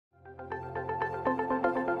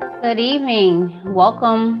Good evening.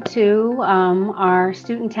 Welcome to our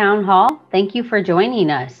student town hall. Thank you for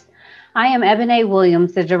joining us. I am Ebonee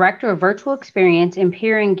Williams, the Director of Virtual Experience and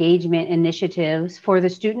Peer Engagement Initiatives for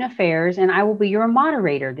the Student Affairs, and I will be your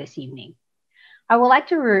moderator this evening. I would like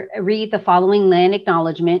to read the following land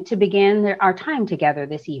acknowledgement to begin our time together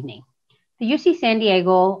this evening. The UC San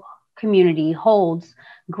Diego community holds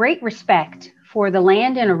great respect for the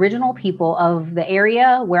land and original people of the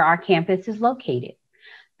area where our campus is located.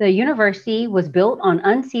 The university was built on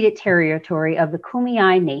unceded territory of the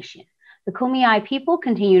Kumeyaay Nation. The Kumeyaay people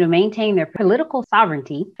continue to maintain their political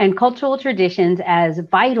sovereignty and cultural traditions as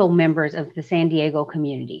vital members of the San Diego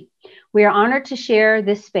community. We are honored to share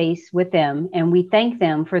this space with them, and we thank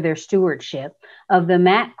them for their stewardship of the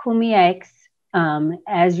Mat Kumeyaay,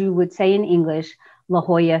 as you would say in English, La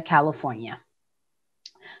Jolla, California.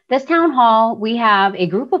 This town hall, we have a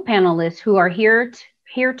group of panelists who are here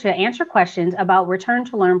to answer questions about Return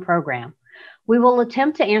to Learn program. We will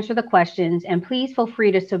attempt to answer the questions, and please feel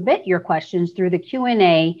free to submit your questions through the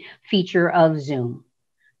Q&A feature of Zoom.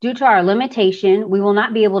 Due to our limitation, we will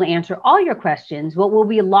not be able to answer all your questions, but we'll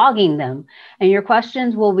be logging them, and your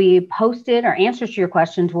questions will be posted, or answers to your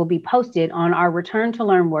questions will be posted on our Return to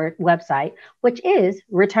Learn website, which is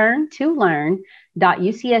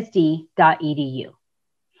returntolearn.ucsd.edu.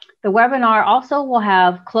 The webinar also will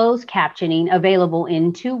have closed captioning available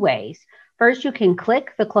in two ways. First, you can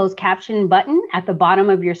click the closed caption button at the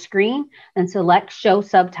bottom of your screen and select Show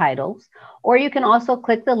Subtitles, or you can also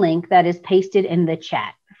click the link that is pasted in the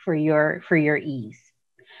chat for your ease.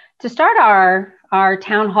 To start our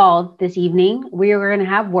town hall this evening, we are going to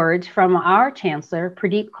have words from our Chancellor,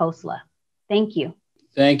 Pradeep Khosla. Thank you.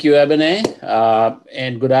 Thank you, Ebonee,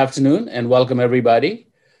 and good afternoon, and welcome everybody.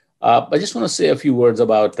 I just want to say a few words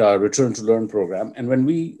about our Return to Learn program. And when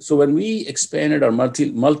we expanded our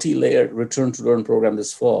multi-layered Return to Learn program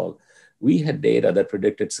this fall, we had data that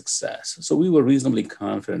predicted success. So we were reasonably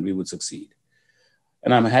confident we would succeed.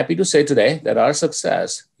 And I'm happy to say today that our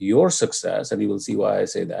success, your success, and you will see why I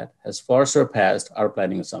say that, has far surpassed our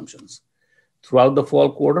planning assumptions. Throughout the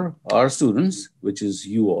fall quarter, our students, which is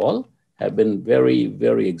you all, have been very,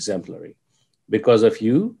 very exemplary. Because of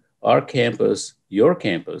you, our campus, your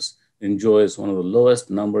campus, enjoys one of the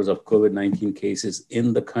lowest numbers of COVID-19 cases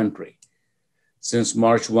in the country. Since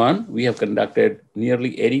March 1, we have conducted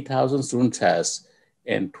nearly 80,000 student tests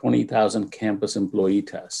and 20,000 campus employee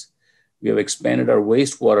tests. We have expanded our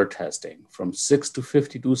wastewater testing from 6 to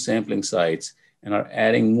 52 sampling sites and are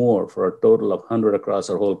adding more for a total of 100 across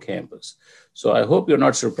our whole campus. So I hope you're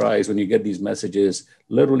not surprised when you get these messages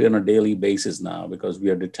literally on a daily basis now, because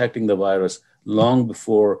we are detecting the virus long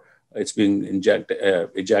before it's being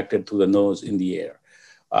ejected through the nose in the air.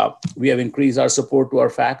 We have increased our support to our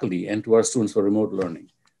faculty and to our students for remote learning.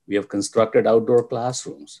 We have constructed outdoor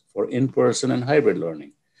classrooms for in-person and hybrid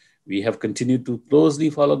learning. We have continued to closely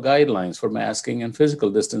follow guidelines for masking and physical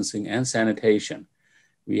distancing and sanitation.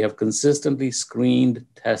 We have consistently screened,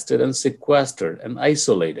 tested, and sequestered and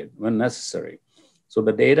isolated when necessary. So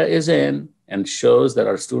the data is in and shows that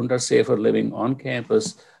our students are safer living on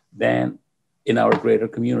campus than in our greater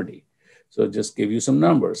community. So just give you some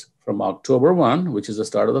numbers. From October 1, which is the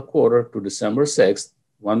start of the quarter, to December 6th,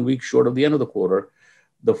 1 week short of the end of the quarter,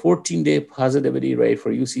 the 14-day positivity rate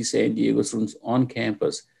for UC San Diego students on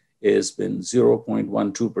campus has been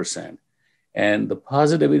 0.12%. And the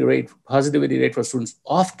positivity rate for students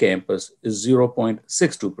off campus is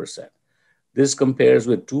 0.62%. This compares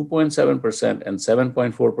with 2.7% and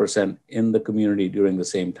 7.4% in the community during the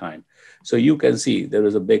same time. So you can see there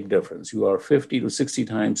is a big difference. You are 50 to 60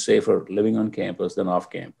 times safer living on campus than off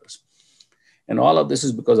campus. And all of this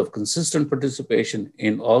is because of consistent participation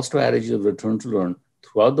in all strategies of Return to Learn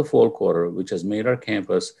throughout the fall quarter, which has made our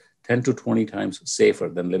campus 10 to 20 times safer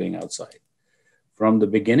than living outside. From the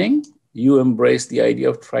beginning, you embraced the idea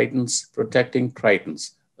of Tritons protecting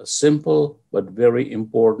Tritons, a simple but very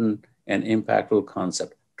important and impactful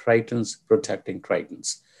concept. Tritons protecting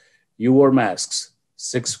Tritons. You wore masks,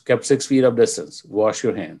 kept 6 feet of distance, wash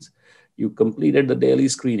your hands. You completed the daily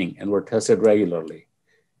screening and were tested regularly.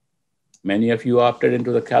 Many of you opted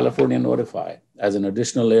into the California Notify as an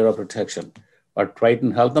additional layer of protection. Our Triton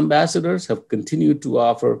Health Ambassadors have continued to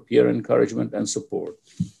offer peer encouragement and support,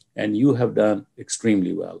 and you have done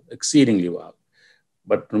extremely well, exceedingly well.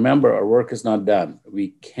 But remember, our work is not done.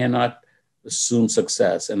 We cannot assume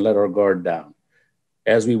success and let our guard down.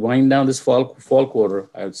 As we wind down this fall quarter,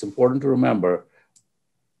 it's important to remember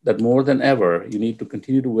that more than ever, you need to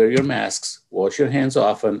continue to wear your masks, wash your hands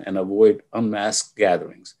often, and avoid unmasked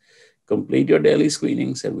gatherings. Complete your daily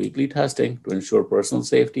screenings and weekly testing to ensure personal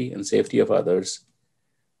safety and safety of others.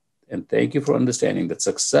 And thank you for understanding that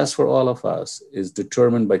success for all of us is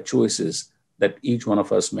determined by choices that each one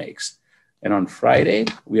of us makes. And on Friday,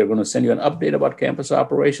 we are going to send you an update about campus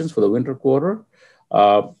operations for the winter quarter.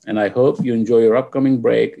 And I hope you enjoy your upcoming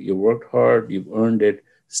break. You worked hard, you've earned it.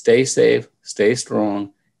 Stay safe, stay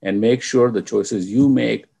strong, and make sure the choices you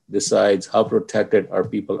make decides how protected are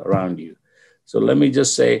people around you. So let me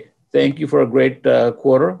just say thank you for a great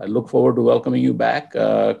quarter. I look forward to welcoming you back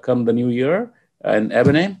come the new year. And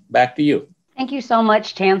Ebonee, back to you. Thank you so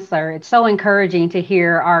much, Chancellor. It's so encouraging to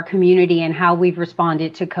hear our community and how we've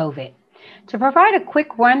responded to COVID. To provide a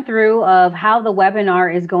quick run through of how the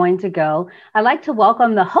webinar is going to go, I'd like to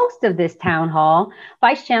welcome the host of this town hall,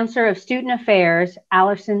 Vice Chancellor of Student Affairs,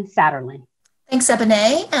 Alysson Satterlund. Thanks,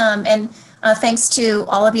 Ebonee, and thanks to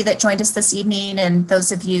all of you that joined us this evening and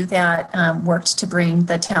those of you that worked to bring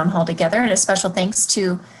the town hall together, and a special thanks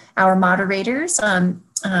to our moderators,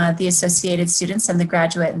 the Associated Students and the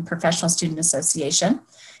Graduate and Professional Student Association.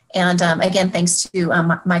 And again, thanks to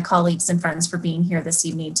my colleagues and friends for being here this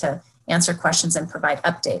evening to answer questions and provide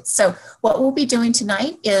updates. So what we'll be doing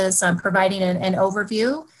tonight is providing an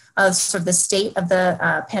overview of sort of the state of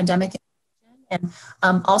the pandemic, and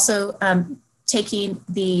also taking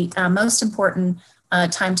the most important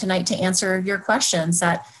time tonight to answer your questions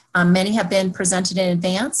that many have been presented in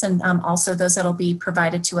advance, and also those that will be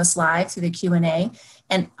provided to us live through the Q&A.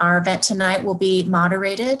 And our event tonight will be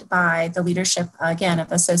moderated by the leadership, again,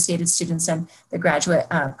 of Associated Students and the Graduate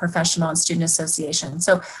Professional and Student Association.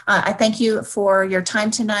 So I thank you for your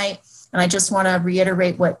time tonight. And I just want to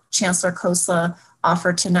reiterate what Chancellor Khosla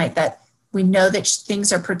offered tonight, that we know that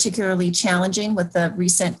things are particularly challenging with the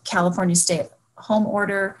recent California stay-at-home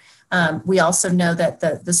order. We also know that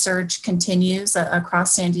the surge continues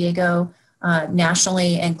across San Diego,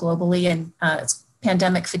 nationally and globally, and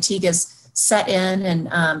pandemic fatigue is set in,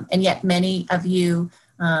 and yet many of you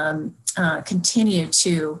continue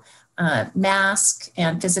to mask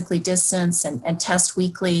and physically distance and test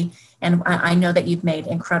weekly. And I know that you've made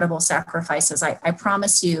incredible sacrifices. I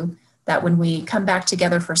promise you that when we come back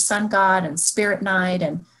together for Sun God and Spirit Night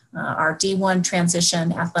and our D1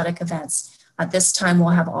 transition athletic events, this time will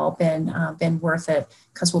have all been worth it,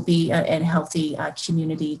 because we'll be in a healthy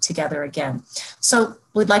community together again. So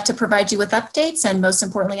we'd like to provide you with updates and most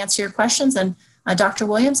importantly, answer your questions. And Dr.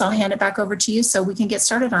 Williams, I'll hand it back over to you so we can get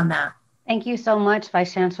started on that. Thank you so much,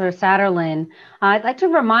 Vice Chancellor Satterlund. I'd like to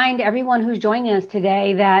remind everyone who's joining us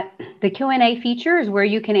today that the Q&A feature is where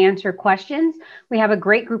you can answer questions. We have a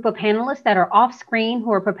great group of panelists that are off screen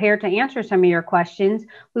who are prepared to answer some of your questions.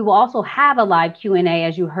 We will also have a live Q&A,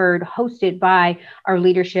 as you heard, hosted by our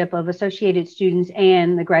leadership of Associated Students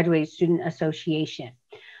and the Graduate Student Association.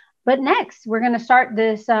 But next, we're going to start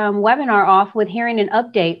this webinar off with hearing an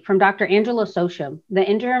update from Dr. Angela Sosham, the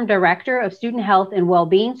Interim Director of Student Health and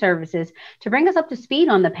Wellbeing Services, to bring us up to speed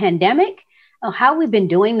on the pandemic, how we've been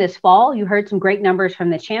doing this fall. You heard some great numbers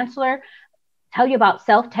from the Chancellor, tell you about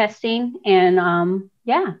self-testing, and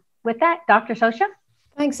yeah, with that, Dr. Sosham.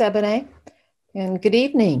 Thanks, Ebonee, and good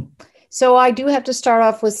evening. So I do have to start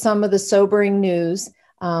off with some of the sobering news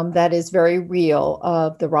that is very real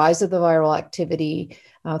of the rise of the viral activity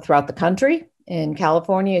throughout the country. In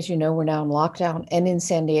California, as you know, we're now in lockdown, and in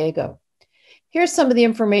San Diego. Here's some of the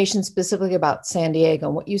information specifically about San Diego.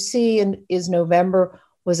 And what you see is November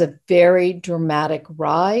was a very dramatic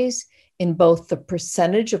rise in both the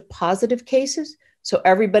percentage of positive cases. So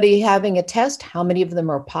everybody having a test, how many of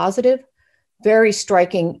them are positive? Very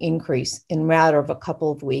striking increase in a matter of a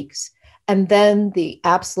couple of weeks. And then the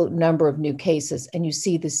absolute number of new cases. And you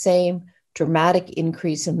see the same dramatic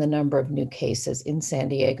increase in the number of new cases in San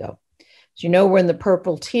Diego. As you know, we're in the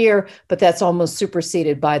purple tier, but that's almost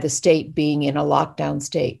superseded by the state being in a lockdown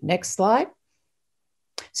state. Next slide.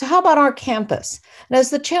 So how about our campus? And as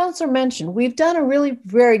the Chancellor mentioned, we've done a really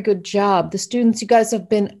very good job. The students, you guys have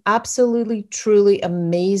been absolutely, truly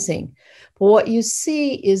amazing. But what you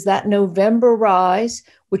see is that November rise,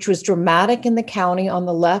 which was dramatic in the county on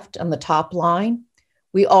the left, on the top line,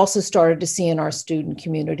 we also started to see in our student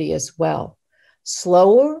community as well.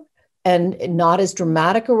 Slower and not as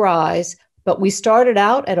dramatic a rise, but we started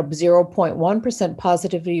out at a 0.1%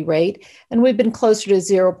 positivity rate, and we've been closer to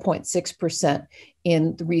 0.6%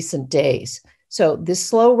 in the recent days. So this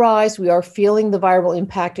slow rise, we are feeling the viral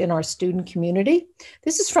impact in our student community.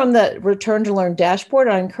 This is from the Return to Learn dashboard.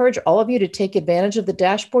 I encourage all of you to take advantage of the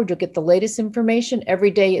dashboard. You'll get the latest information.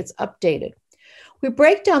 Every day it's updated. We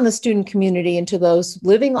break down the student community into those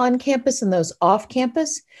living on campus and those off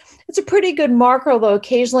campus. It's a pretty good marker, although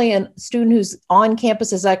occasionally a student who's on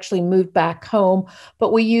campus has actually moved back home,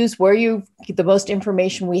 but we use the most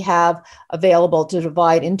information we have available to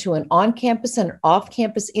divide into an on-campus and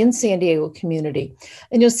off-campus in San Diego community.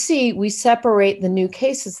 And you'll see we separate the new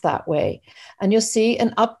cases that way. And you'll see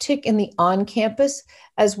an uptick in the on-campus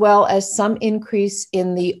as well as some increase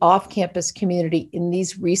in the off-campus community in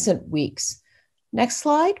these recent weeks. Next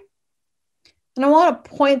slide. And I want to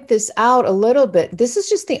point this out a little bit. This is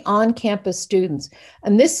just the on-campus students.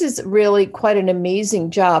 And this is really quite an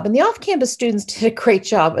amazing job. And the off-campus students did a great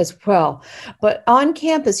job as well. But on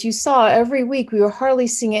campus, you saw every week, we were hardly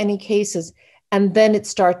seeing any cases. And then it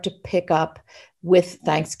started to pick up with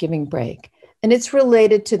Thanksgiving break. And it's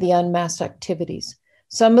related to the unmasked activities.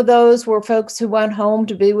 Some of those were folks who went home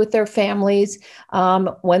to be with their families.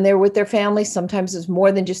 When they were with their families, sometimes it's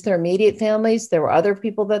more than just their immediate families. There were other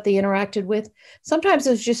people that they interacted with. Sometimes it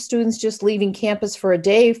was just students just leaving campus for a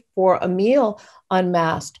day for a meal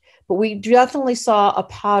unmasked. But we definitely saw a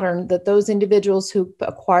pattern that those individuals who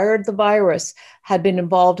acquired the virus had been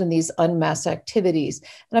involved in these unmasked activities.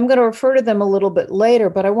 And I'm going to refer to them a little bit later,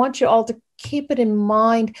 but I want you all to keep it in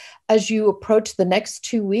mind as you approach the next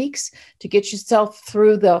 2 weeks to get yourself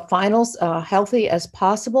through the finals healthy as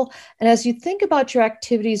possible. And as you think about your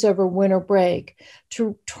activities over winter break,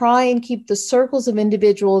 to try and keep the circles of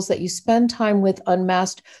individuals that you spend time with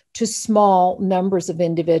unmasked to small numbers of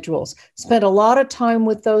individuals. Spend a lot of time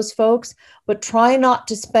with those folks, but try not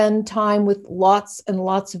to spend time with lots and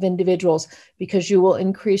lots of individuals because you will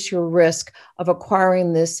increase your risk of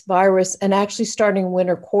acquiring this virus and actually starting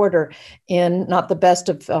winter quarter in not the best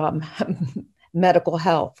of medical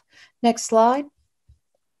health. Next slide.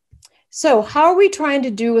 So how are we trying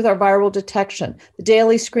to do with our viral detection? The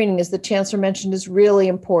daily screening, as the Chancellor mentioned, is really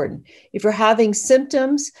important. If you're having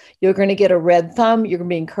symptoms, you're going to get a red thumb. You're going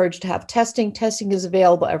to be encouraged to have testing. Testing is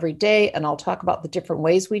available every day, and I'll talk about the different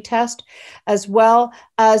ways we test, as well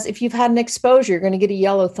as if you've had an exposure, you're going to get a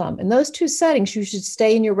yellow thumb. In those two settings, you should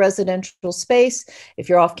stay in your residential space. If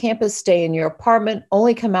you're off campus, stay in your apartment.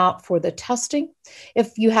 Only come out for the testing.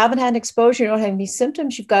 If you haven't had an exposure, you don't have any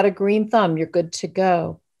symptoms, you've got a green thumb. You're good to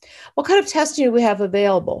go. What kind of testing do we have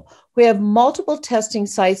available? We have multiple testing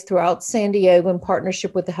sites throughout San Diego in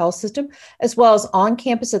partnership with the health system, as well as on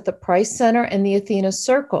campus at the Price Center and the Athena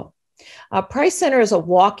Circle. Price Center is a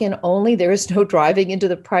walk-in only. There is no driving into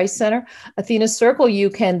the Price Center. Athena Circle, you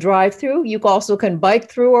can drive through. You also can bike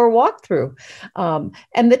through or walk through. And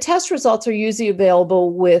the test results are usually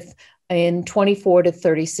available in 24 to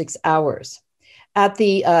 36 hours. At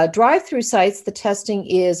the drive-through sites, the testing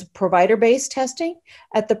is provider-based testing.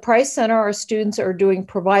 At the Price Center, our students are doing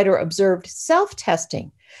provider-observed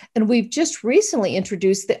self-testing. And we've just recently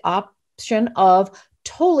introduced the option of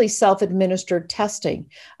totally self-administered testing.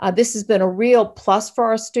 This has been a real plus for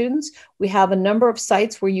our students. We have a number of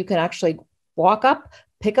sites where you can actually walk up,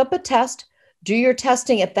 pick up a test, do your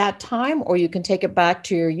testing at that time, or you can take it back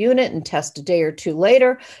to your unit and test a day or two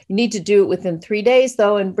later. You need to do it within 3 days,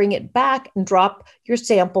 though, and bring it back and drop your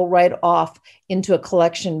sample right off into a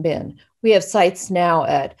collection bin. We have sites now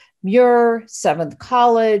at Muir, 7th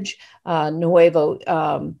College, Nuevo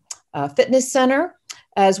Fitness Center,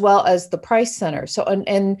 as well as the Price Center. So,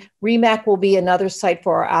 and REMAC will be another site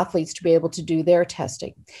for our athletes to be able to do their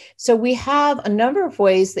testing. So we have a number of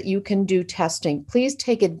ways that you can do testing. Please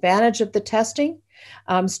take advantage of the testing.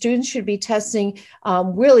 Students should be testing.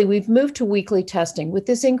 Really, we've moved to weekly testing. With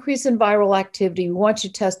this increase in viral activity, we want you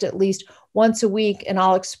to test at least once a week, and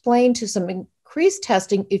I'll explain to some increased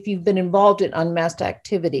testing if you've been involved in unmasked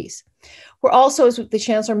activities. We're also, as the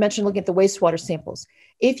Chancellor mentioned, looking at the wastewater samples.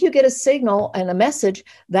 If you get a signal and a message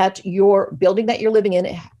that your building that you're living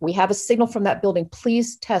in, we have a signal from that building,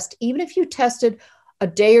 please test. Even if you tested a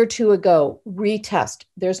day or two ago, retest.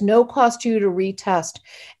 There's no cost to you to retest.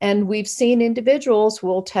 And we've seen individuals who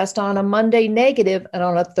will test on a Monday negative and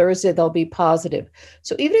on a Thursday they'll be positive.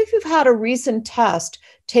 So even if you've had a recent test,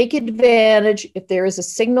 take advantage. If there is a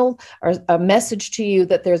signal or a message to you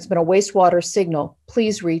that there's been a wastewater signal,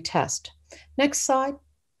 please retest. Next slide.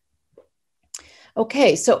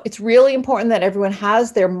 Okay, so it's really important that everyone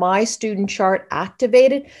has their My Student Chart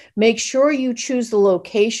activated. Make sure you choose the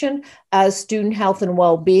location as student health and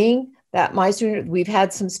well-being. That My Student, we've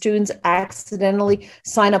had some students accidentally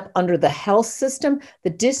sign up under the health system. The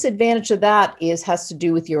disadvantage of that has to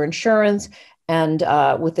do with your insurance and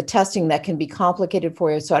with the testing that can be complicated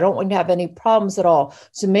for you. So I don't want to have any problems at all.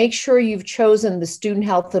 So make sure you've chosen the student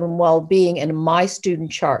health and well-being and My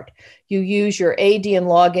Student Chart. You use your AD and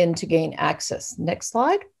login to gain access. Next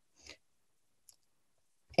slide.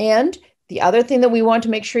 And The other thing that we want to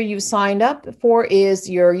make sure you've signed up for is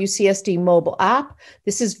your UCSD mobile app.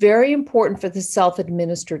 This is very important for the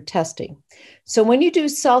self-administered testing. So when you do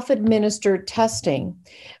self-administered testing,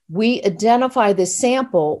 we identify the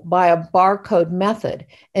sample by a barcode method,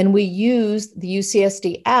 and we use the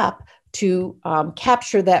UCSD app to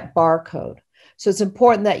capture that barcode. So it's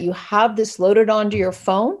important that you have this loaded onto your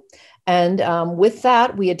phone. And with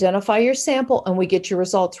that, we identify your sample and we get your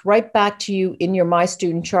results right back to you in your My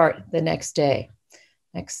Student chart the next day.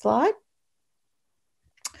 Next slide.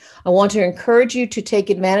 I want to encourage you to take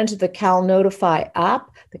advantage of the Cal Notify app,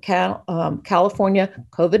 the California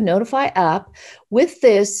COVID Notify app. With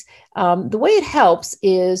this, the way it helps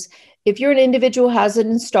is if you're an individual who has it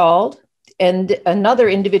installed and another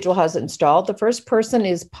individual has it installed, the first person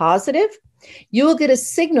is positive, you will get a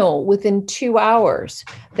signal within 2 hours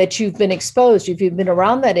that you've been exposed, if you've been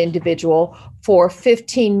around that individual for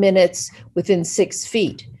 15 minutes within 6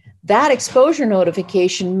 feet. That exposure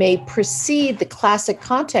notification may precede the classic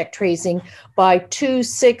contact tracing by 2,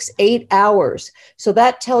 6, 8 hours. So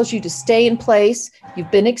that tells you to stay in place.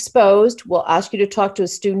 You've been exposed. We'll ask you to talk to a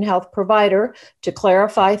student health provider to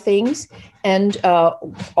clarify things and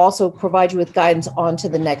also provide you with guidance on to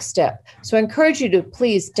the next step. So I encourage you to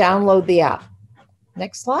please download the app.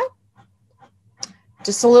 Next slide.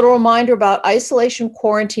 Just a little reminder about isolation,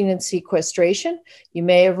 quarantine, and sequestration. You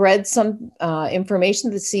may have read some information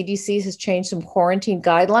that the CDC has changed some quarantine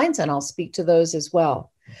guidelines, and I'll speak to those as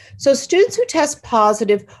well. So students who test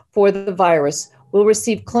positive for the virus will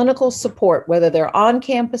receive clinical support, whether they're on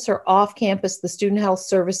campus or off campus. The student health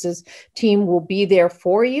services team will be there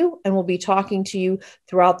for you and will be talking to you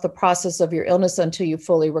throughout the process of your illness until you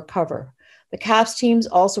fully recover. The CAPS teams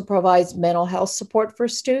also provides mental health support for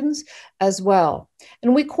students as well.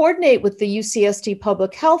 And we coordinate with the UCSD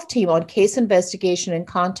public health team on case investigation and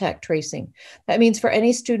contact tracing. That means for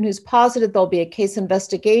any student who's positive, there'll be a case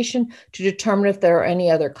investigation to determine if there are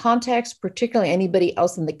any other contacts, particularly anybody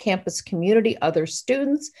else in the campus community, other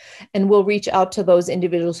students, and we'll reach out to those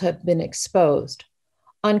individuals who have been exposed.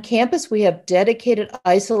 On campus, we have dedicated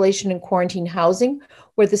isolation and quarantine housing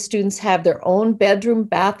where the students have their own bedroom,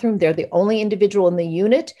 bathroom. They're the only individual in the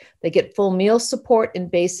unit. They get full meal support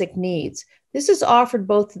and basic needs. This is offered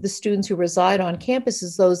both to the students who reside on campus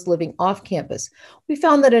as those living off campus. We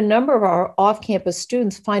found that a number of our off-campus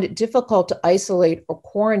students find it difficult to isolate or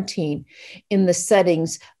quarantine in the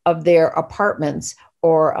settings of their apartments,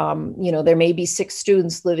 or there may be 6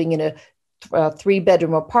 students living in a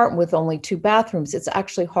 3-bedroom apartment with only 2 bathrooms. It's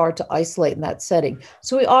actually hard to isolate in that setting.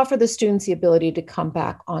 So we offer the students the ability to come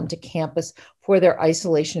back onto campus for their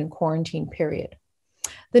isolation and quarantine period.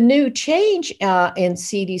 The new change in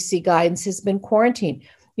CDC guidance has been quarantine.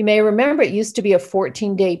 You may remember it used to be a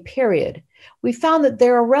 14-day period. We found that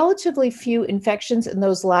there are relatively few infections in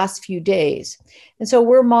those last few days. And so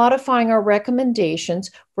we're modifying our recommendations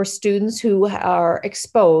for students who are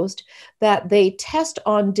exposed that they test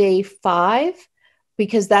on day 5,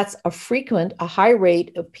 because that's a high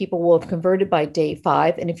rate of people will have converted by day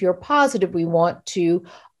 5. And if you're positive, we want to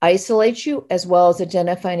isolate you as well as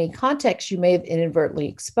identify any contacts you may have inadvertently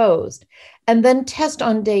exposed, and then test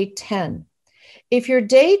on day 10. If your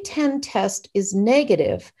day 10 test is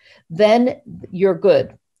negative, then you're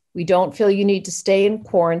good. We don't feel you need to stay in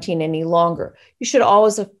quarantine any longer. You should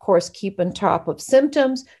always, of course, keep on top of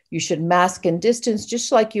symptoms. You should mask and distance,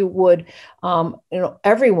 just like you would,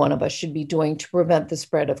 every one of us should be doing to prevent the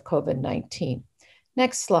spread of COVID-19.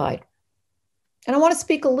 Next slide. And I want to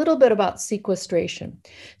speak a little bit about sequestration.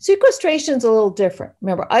 Sequestration is a little different.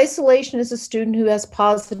 Remember, isolation is a student who has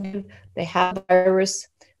positive, they have the virus,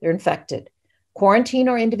 they're infected. Quarantine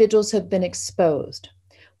or individuals have been exposed.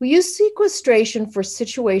 We use sequestration for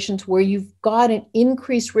situations where you've got an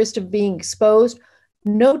increased risk of being exposed.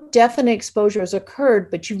 No definite exposure has occurred,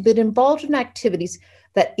 but you've been involved in activities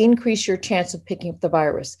that increase your chance of picking up the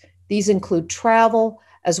virus. These include travel,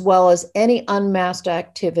 as well as any unmasked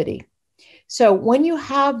activity. So when you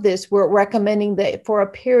have this, we're recommending that for a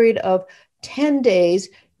period of 10 days,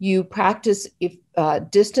 you practice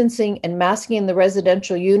distancing and masking in the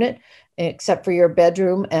residential unit, except for your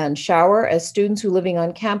bedroom and shower. As students who are living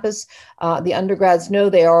on campus, the undergrads know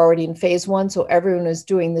they are already in phase 1, so everyone is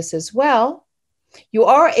doing this as well. You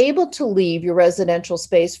are able to leave your residential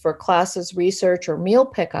space for classes, research, or meal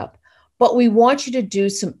pickup, but we want you to do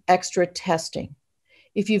some extra testing.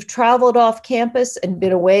 If you've traveled off campus and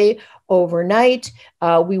been away overnight,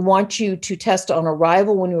 we want you to test on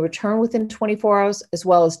arrival when you return within 24 hours, as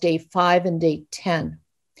well as day 5 and day 10.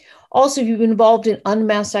 Also, if you've been involved in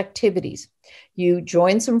unmasked activities, you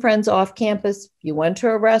joined some friends off campus, you went to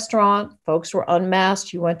a restaurant, folks were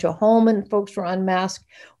unmasked, you went to a home and folks were unmasked,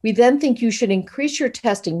 we then think you should increase your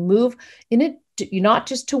testing, move in it, not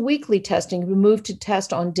just to weekly testing, but move to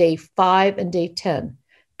test on day 5 and day 10.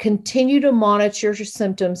 Continue to monitor your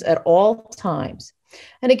symptoms at all times.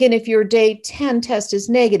 And again, if your day 10 test is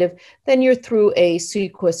negative, then you're through a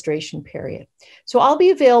sequestration period. So I'll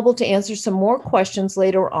be available to answer some more questions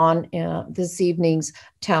later on this evening's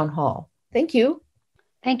town hall. Thank you.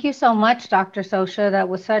 Thank you so much, Dr. Sosha. That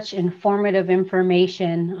was such informative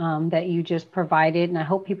information that you just provided. And I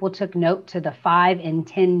hope people took note to the 5 and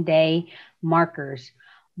 10 day markers.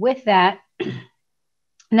 With that,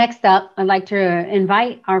 next up, I'd like to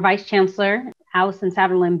invite our Vice Chancellor, Alysson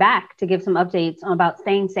Satterlund, back to give some updates about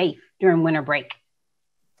staying safe during winter break.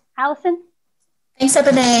 Alysson? Thanks,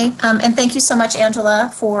 Ebonee. And thank you so much, Angela,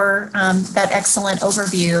 for that excellent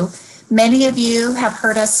overview. Many of you have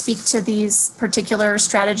heard us speak to these particular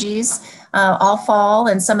strategies all fall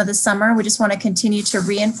and some of the summer. We just want to continue to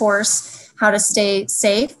reinforce how to stay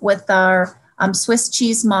safe with our Swiss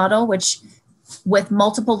cheese model, which with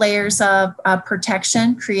multiple layers of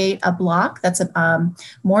protection, create a block that's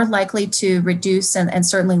more likely to reduce and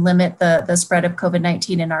certainly limit the spread of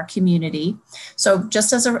COVID-19 in our community. So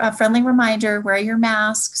just as a friendly reminder, wear your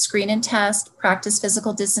mask, screen and test, practice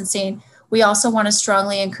physical distancing. We also want to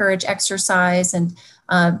strongly encourage exercise and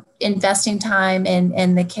investing time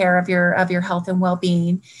in the care of your health and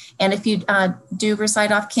well-being. And if you do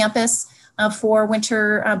reside off campus for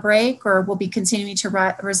winter break, or will be continuing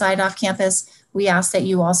to reside off campus, we ask that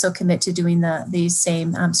you also commit to doing these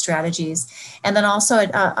same strategies. And then also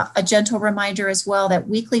a gentle reminder as well that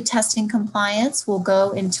weekly testing compliance will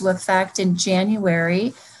go into effect in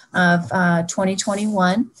January of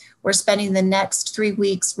 2021. We're spending the next 3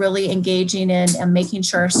 weeks really engaging in and making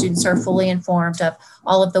sure our students are fully informed of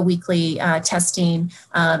all of the weekly testing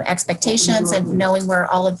expectations and knowing where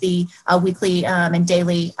all of the weekly and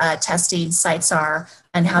daily testing sites are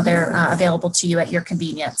and how they're available to you at your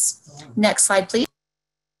convenience. Next slide, please.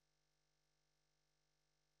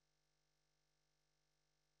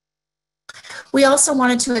 We also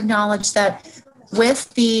wanted to acknowledge that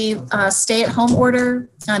with the stay-at-home order,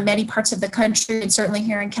 many parts of the country, and certainly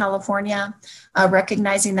here in California,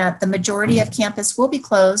 recognizing that the majority of campus will be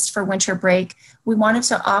closed for winter break, we wanted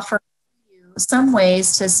to offer you some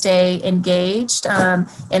ways to stay engaged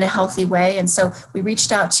in a healthy way. And so we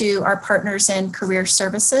reached out to our partners in career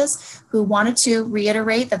services who wanted to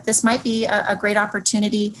reiterate that this might be a great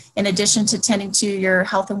opportunity in addition to tending to your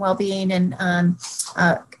health and well-being and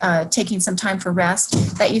taking some time for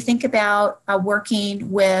rest, that you think about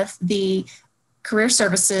working with the career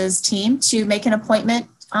services team to make an appointment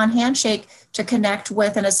on Handshake to connect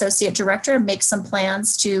with an associate director and make some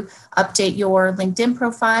plans to update your LinkedIn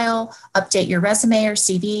profile, update your resume or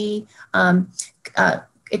CV,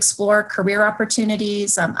 explore career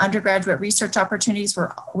opportunities, undergraduate research opportunities,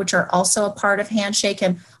 which are also a part of Handshake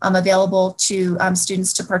and available to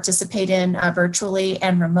students to participate in virtually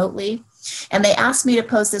and remotely. And they asked me to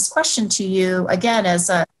pose this question to you again as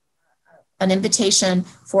an invitation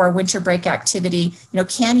for a winter break activity.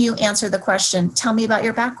 Can you answer the question, tell me about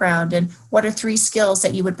your background and what are 3 skills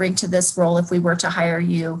that you would bring to this role if we were to hire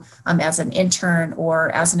you as an intern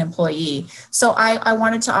or as an employee? So I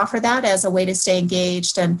wanted to offer that as a way to stay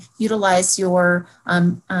engaged and utilize your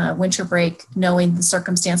winter break, knowing the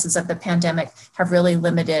circumstances of the pandemic have really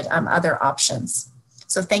limited other options.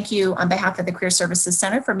 So thank you on behalf of the Career Services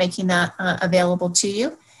Center for making that available to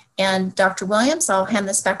you. And Dr. Williams, I'll hand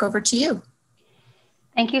this back over to you.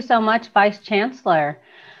 Thank you so much, Vice Chancellor.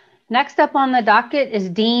 Next up on the docket is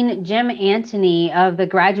Dean Jim Antony of the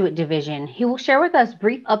Graduate Division. He will share with us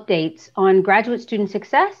brief updates on graduate student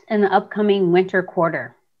success in the upcoming winter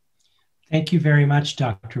quarter. Thank you very much,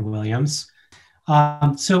 Dr. Williams.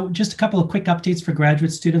 So just a couple of quick updates for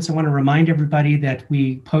graduate students. I want to remind everybody that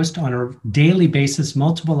we post on a daily basis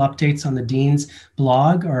multiple updates on the Dean's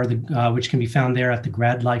blog, or which can be found there at the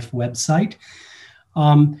Grad Life website.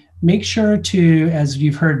 Make sure to, as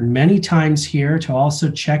you've heard many times here, to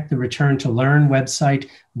also check the Return to Learn website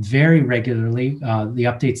very regularly. The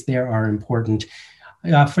updates there are important.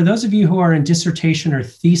 For those of you who are in dissertation or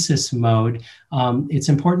thesis mode, it's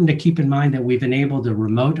important to keep in mind that we've enabled a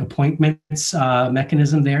remote appointments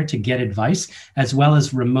mechanism there to get advice, as well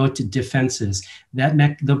as remote defenses.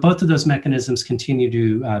 Both of those mechanisms continue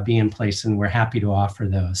to be in place, and we're happy to offer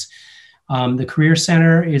those. The Career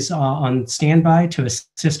Center is on standby to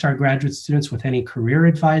assist our graduate students with any career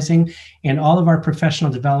advising, and all of our professional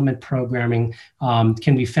development programming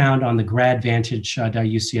can be found on the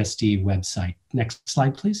gradvantage.ucsd website. Next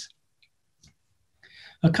slide, please.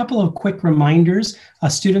 A couple of quick reminders.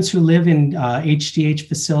 Students who live in HDH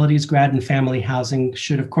facilities, grad and family housing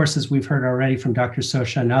should, of course, as we've heard already from Dr.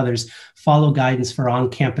 Sosha and others, follow guidance for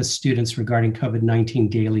on-campus students regarding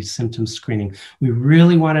COVID-19 daily symptom screening. We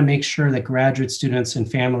really want to make sure that graduate students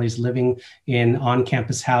and families living in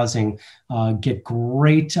on-campus housing get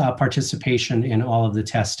great participation in all of the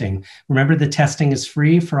testing. Remember, the testing is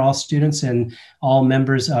free for all students and all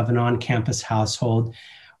members of an on-campus household.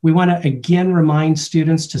 We want to again remind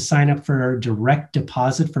students to sign up for direct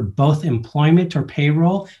deposit for both employment or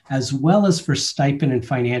payroll, as well as for stipend and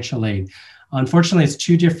financial aid. Unfortunately, it's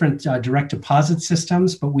two different direct deposit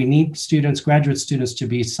systems, but we need students, graduate students, to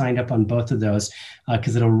be signed up on both of those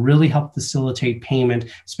because it'll really help facilitate payment,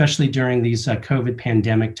 especially during these COVID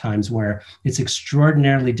pandemic times where it's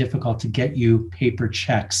extraordinarily difficult to get you paper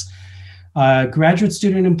checks. Graduate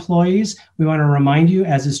student employees, we want to remind you,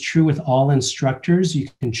 as is true with all instructors, you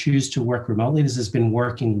can choose to work remotely. This has been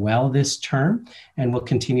working well this term, and we'll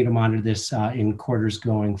continue to monitor this in quarters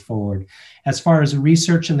going forward. As far as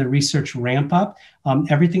research and the research ramp up,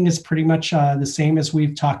 everything is pretty much the same as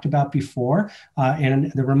we've talked about before.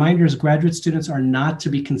 And the reminder is graduate students are not to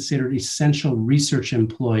be considered essential research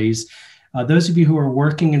employees. Those of you who are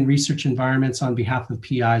working in research environments on behalf of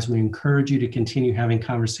PIs, we encourage you to continue having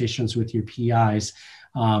conversations with your PIs.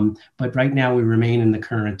 But right now we remain in the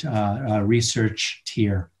current research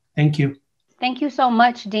tier. Thank you. Thank you so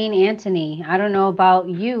much, Dean Antony. I don't know about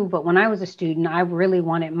you, but when I was a student, I really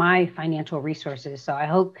wanted my financial resources. So I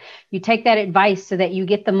hope you take that advice so that you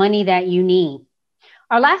get the money that you need.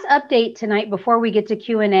 Our last update tonight before we get to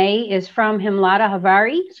Q&A is from Hemlata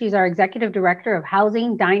Jhaveri. She's our Executive Director of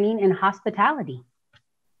Housing, Dining, and Hospitality.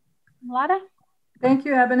 Hemlata? Thank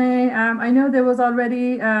you, Ebonee. I know there was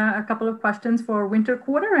already a couple of questions for winter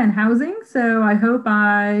quarter and housing, so I hope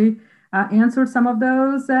I answered some of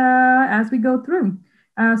those as we go through.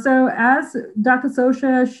 So as Dr.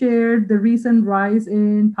 Sosha shared the recent rise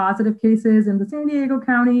in positive cases in the San Diego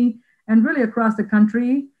County and really across the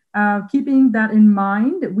country, keeping that in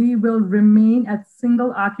mind, we will remain at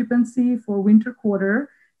single occupancy for winter quarter.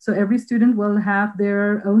 So every student will have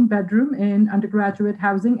their own bedroom in undergraduate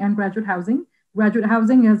housing and graduate housing. Graduate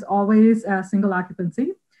housing is always single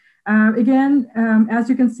occupancy. Again, as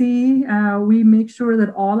you can see, we make sure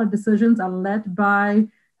that all our decisions are led by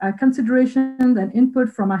considerations and input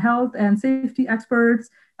from our health and safety experts,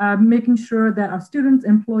 making sure that our students,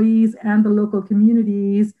 employees, and the local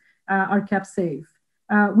communities are kept safe.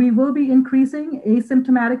 We will be increasing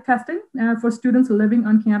asymptomatic testing for students living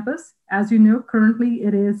on campus. As you know, currently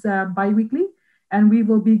it is biweekly, and we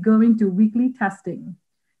will be going to weekly testing.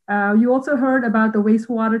 You also heard about the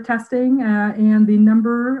wastewater testing and the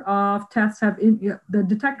number of tests the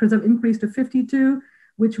detectors have increased to 52,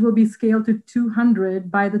 which will be scaled to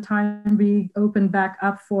 200 by the time we open back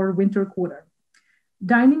up for winter quarter.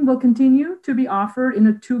 Dining will continue to be offered in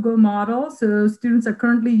a to-go model. So students are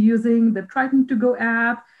currently using the Triton to-go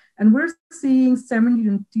app, and we're seeing 70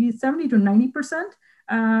 to 90%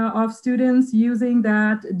 of students using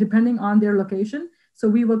that depending on their location. So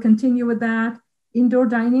we will continue with that. Indoor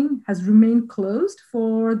dining has remained closed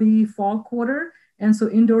for the fall quarter. And so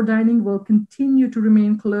indoor dining will continue to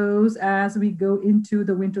remain closed as we go into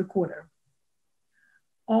the winter quarter.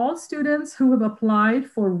 All students who have applied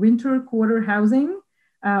for winter quarter housing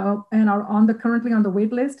and are currently on the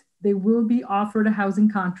wait list, they will be offered a housing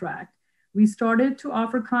contract. We started to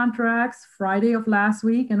offer contracts Friday of last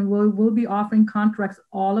week, and we'll be offering contracts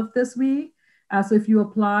all of this week. So if you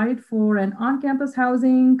applied for an on-campus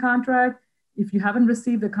housing contract, if you haven't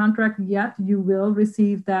received the contract yet, you will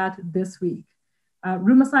receive that this week.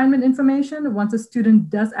 Room assignment information, once a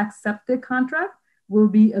student does accept the contract, will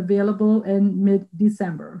be available in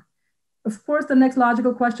mid-December. Of course, the next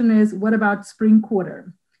logical question is, what about spring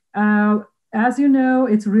quarter? As you know,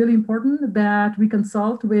 it's really important that we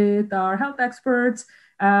consult with our health experts.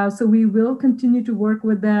 So we will continue to work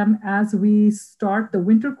with them as we start the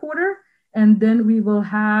winter quarter. And then we will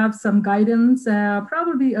have some guidance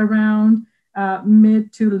probably around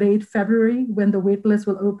mid to late February when the waitlist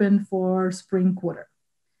will open for spring quarter.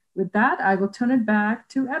 With that, I will turn it back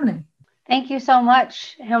to Ebonee. Thank you so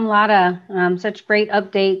much, Hemlata. Such great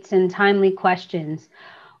updates and timely questions.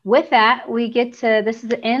 With that, we get to, this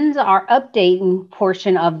ends our updating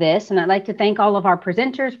portion of this. And I'd like to thank all of our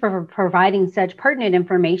presenters for providing such pertinent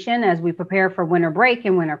information as we prepare for winter break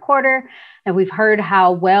and winter quarter. And we've heard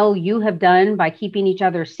how well you have done by keeping each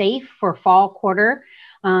other safe for fall quarter.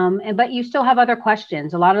 But you still have other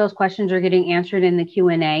questions. A lot of those questions are getting answered in the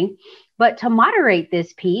Q&A. But to moderate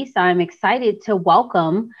this piece, I'm excited to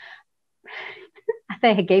welcome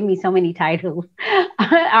They gave me so many titles.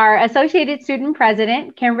 Our Associated Student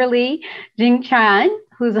President, Kimberly Giangtran,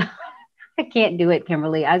 who's I can't do it,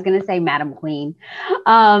 Kimberly. I was going to say Madam Queen.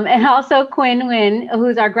 And also Quynh Nguyen,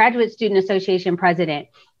 who's our Graduate Student Association President.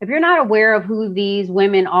 If you're not aware of who these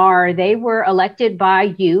women are, they were elected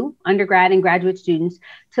by you, undergrad and graduate students,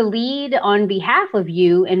 to lead on behalf of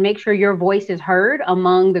you and make sure your voice is heard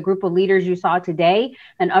among the group of leaders you saw today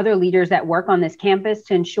and other leaders that work on this campus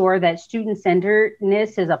to ensure that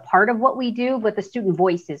student-centeredness is a part of what we do, but the student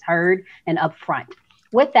voice is heard and upfront.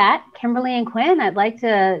 With that, Kimberly and Quynh, I'd like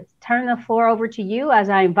to turn the floor over to you as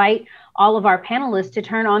I invite all of our panelists to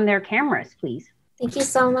turn on their cameras, please. Thank you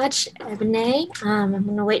so much, Ebonee. I'm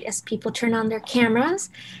going to wait as people turn on their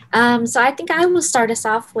cameras. So I think I will start us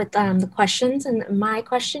off with the questions. And my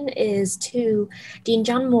question is to Dean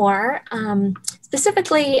John Moore,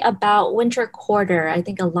 specifically about winter quarter. I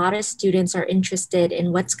think a lot of students are interested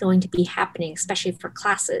in what's going to be happening, especially for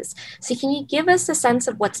classes. So can you give us a sense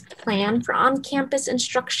of what's planned for on-campus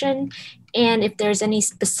instruction and if there's any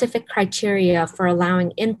specific criteria for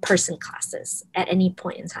allowing in-person classes at any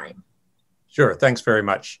point in time? Sure, thanks very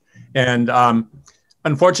much. And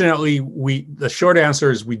unfortunately, the short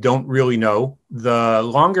answer is we don't really know. The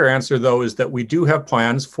longer answer, though, is that we do have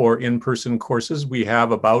plans for in-person courses. We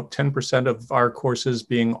have about 10% of our courses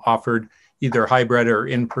being offered either hybrid or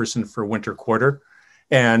in-person for winter quarter.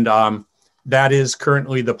 And that is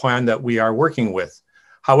currently the plan that we are working with.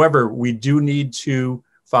 However, we do need to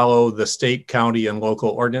follow the state, county, and local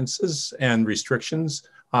ordinances and restrictions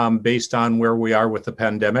based on where we are with the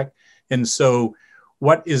pandemic. And so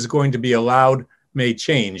what is going to be allowed may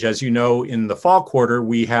change. As you know, in the fall quarter,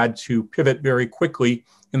 we had to pivot very quickly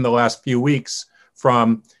in the last few weeks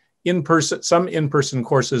from some in-person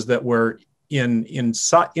courses that were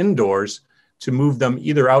indoors to move them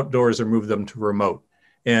either outdoors or move them to remote.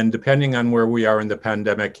 And depending on where we are in the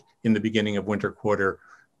pandemic in the beginning of winter quarter,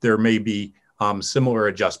 there may be similar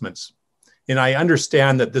adjustments. And I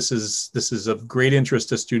understand that this is of great interest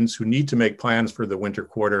to students who need to make plans for the winter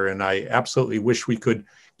quarter. And I absolutely wish we could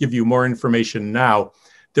give you more information now.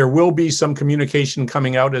 There will be some communication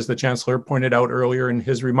coming out, as the Chancellor pointed out earlier in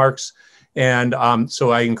his remarks. And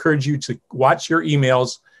so I encourage you to watch your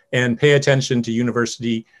emails and pay attention to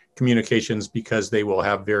university communications because they will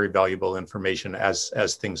have very valuable information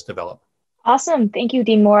as things develop. Awesome. Thank you,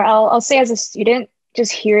 Dean Moore. I'll say as a student,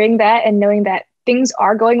 just hearing that and knowing that things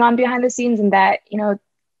are going on behind the scenes and that,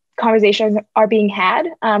 conversations are being had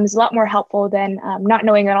is a lot more helpful than not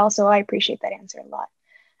knowing at all. So I appreciate that answer a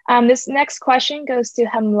lot. This next question goes to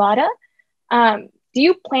Hemlata. Do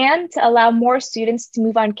you plan to allow more students to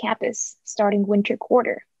move on campus starting winter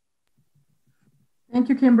quarter? Thank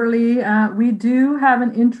you, Kimberly. We do have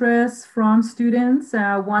an interest from students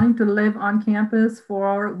wanting to live on campus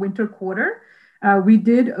for winter quarter. We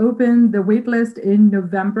did open the waitlist in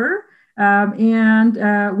November.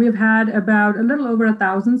 And we've had about a little over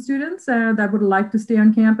 1,000 students that would like to stay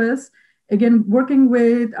on campus. Again, working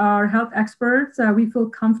with our health experts, we feel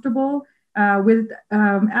comfortable with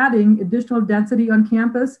adding additional density on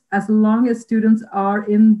campus as long as students are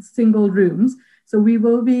in single rooms. So we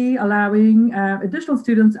will be allowing additional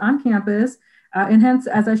students on campus. And hence,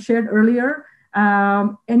 as I shared earlier,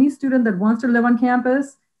 any student that wants to live on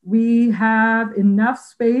campus, we have enough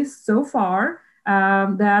space so far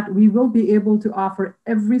that we will be able to offer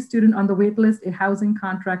every student on the waitlist a housing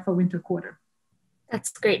contract for winter quarter. That's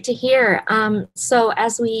great to hear. So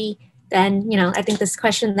as we then, I think this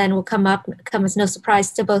question then will come as no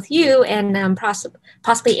surprise to both you and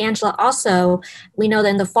possibly Angela also. We know that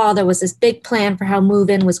in the fall there was this big plan for how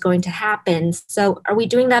move-in was going to happen. So are we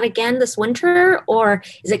doing that again this winter, or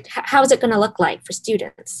how is it going to look like for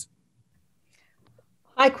students?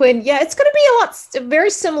 Hi, Quynh. Yeah, it's going to be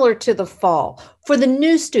very similar to the fall. For the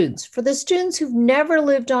new students, for the students who've never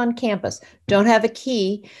lived on campus, don't have a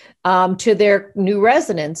key to their new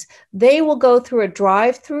residence, they will go through a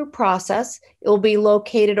drive-through process. It will be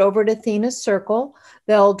located over at Athena Circle.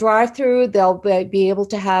 They'll drive through, they'll be able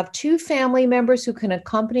to have 2 family members who can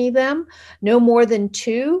accompany them. No more than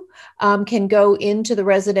 2 can go into the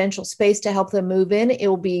residential space to help them move in. It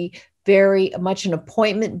will be very much an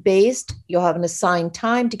appointment based. You'll have an assigned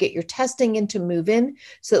time to get your testing in to move in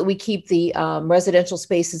so that we keep the residential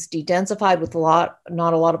spaces de-densified with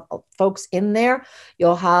not a lot of folks in there.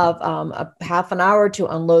 You'll have a half an hour to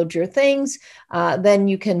unload your things. Then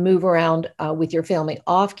you can move around with your family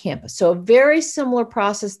off campus. So a very similar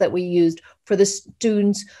process that we used for the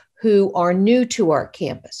students who are new to our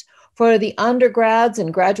campus. For the undergrads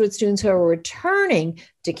and graduate students who are returning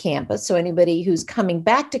to campus, so anybody who's coming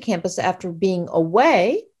back to campus after being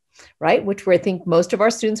away, right? Which I think most of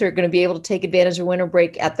our students are going to be able to take advantage of winter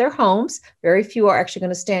break at their homes. Very few are actually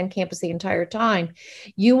going to stay on campus the entire time.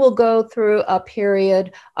 You will go through a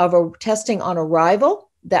period of testing on arrival.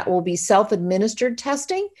 That will be self-administered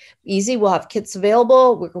testing. Easy, we'll have kits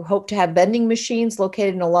available. We hope to have vending machines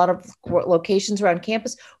located in a lot of locations around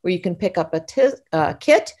campus where you can pick up a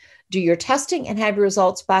kit, do your testing, and have your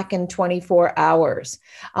results back in 24 hours.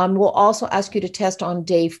 We'll also ask you to test on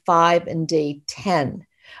day 5 and day 10.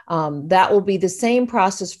 That will be the same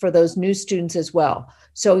process for those new students as well.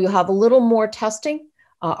 So you'll have a little more testing,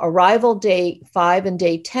 arrival day 5 and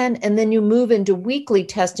day 10, and then you move into weekly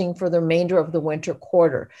testing for the remainder of the winter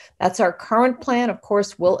quarter. That's our current plan. Of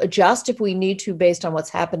course, we'll adjust if we need to based on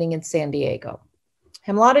what's happening in San Diego.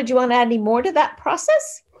 Hemlata, do you want to add any more to that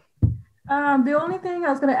process? The only thing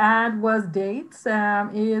I was going to add was dates.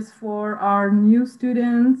 Is for our new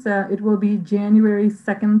students, it will be January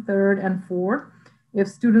 2nd, 3rd, and 4th. If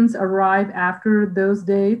students arrive after those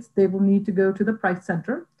dates, they will need to go to the Price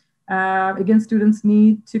Center. Again, students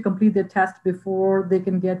need to complete their test before they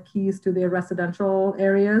can get keys to their residential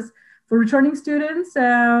areas. For returning students,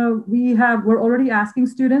 we're already asking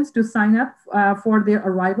students to sign up for their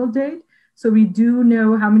arrival date. So we do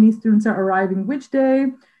know how many students are arriving which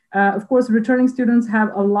day. Of course, returning students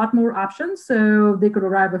have a lot more options. So they could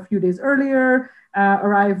arrive a few days earlier,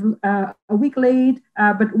 arrive a week late.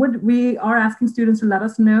 But what we are asking students to let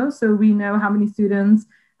us know so we know how many students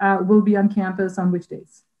will be on campus on which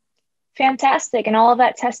days. Fantastic. And all of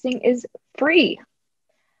that testing is free.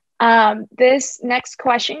 This next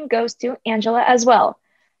question goes to Angela as well.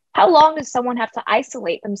 How long does someone have to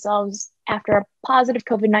isolate themselves after a positive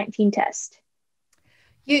COVID-19 test?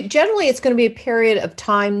 Generally, it's going to be a period of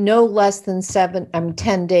time no less than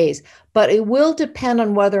 10 days, but it will depend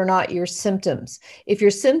on whether or not your symptoms. If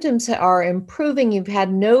your symptoms are improving, you've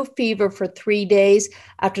had no fever for 3 days,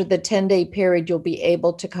 after the 10-day period, you'll be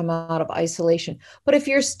able to come out of isolation. But if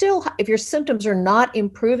your symptoms are not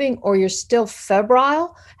improving or you're still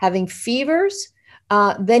febrile, having fevers,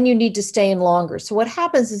 then you need to stay in longer. So what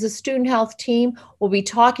happens is the student health team will be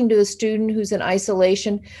talking to the student who's in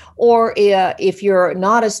isolation, or if you're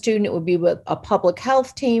not a student, it would be with a public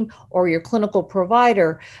health team or your clinical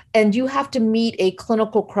provider, and you have to meet a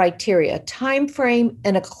clinical criteria, a time frame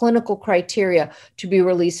and a clinical criteria to be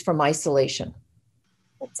released from isolation.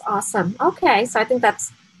 That's awesome. Okay, so I think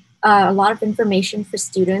that's a lot of information for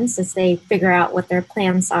students as they figure out what their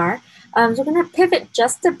plans are. So we're going to pivot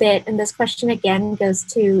just a bit, and this question again goes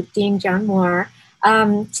to Dean John Moore.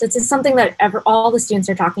 So this is something that all the students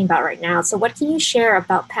are talking about right now. So what can you share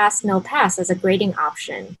about pass, no pass as a grading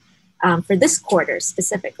option for this quarter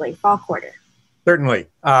specifically, fall quarter? Certainly.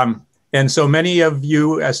 And so many of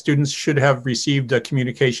you as students should have received a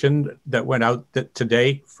communication that went out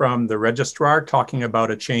today from the registrar talking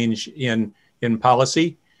about a change in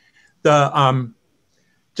policy.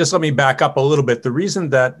 Just let me back up a little bit. The reason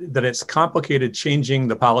that it's complicated changing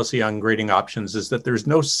the policy on grading options is that there's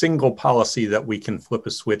no single policy that we can flip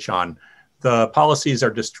a switch on. The policies are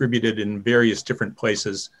distributed in various different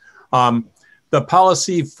places. The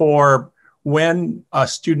policy for when a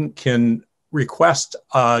student can request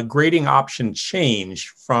a grading option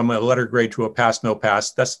change from a letter grade to a pass, no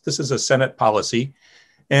pass, this is a Senate policy.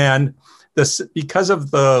 And because of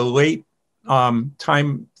the late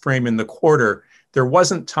time frame in the quarter, there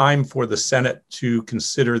wasn't time for the Senate to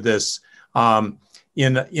consider this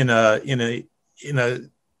in a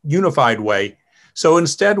unified way. So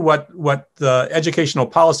instead, what the Educational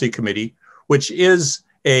Policy Committee, which is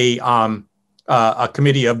a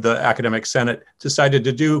committee of the Academic Senate, decided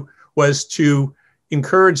to do was to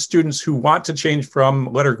encourage students who want to change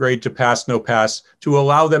from letter grade to pass, no pass, to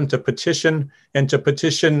allow them to petition and to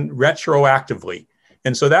petition retroactively.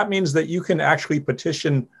 And so that means that you can actually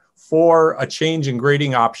petition for a change in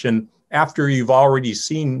grading option after you've already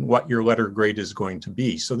seen what your letter grade is going to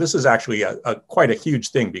be. So this is actually quite a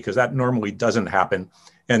huge thing because that normally doesn't happen.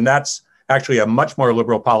 And that's actually a much more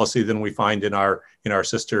liberal policy than we find in our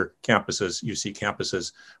sister campuses, UC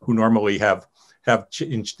campuses, who normally have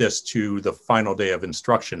changed this to the final day of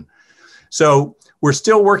instruction. So we're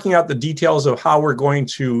still working out the details of how we're going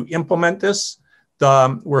to implement this.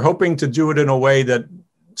 We're hoping to do it in a way that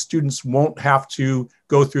students won't have to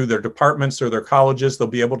go through their departments or their colleges. They'll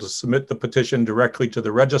be able to submit the petition directly to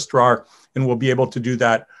the registrar, and we'll be able to do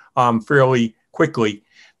that fairly quickly.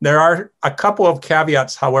 There are a couple of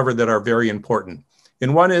caveats, however, that are very important.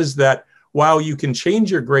 And one is that while you can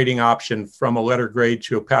change your grading option from a letter grade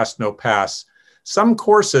to a pass, no pass, some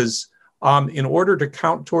courses, in order to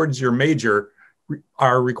count towards your major,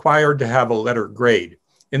 are required to have a letter grade.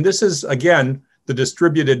 And this is, again, the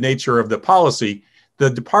distributed nature of the policy. the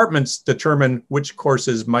departments determine which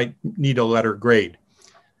courses might need a letter grade.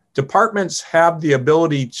 Departments have the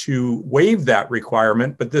ability to waive that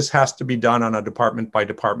requirement, but this has to be done on a department by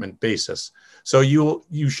department basis. So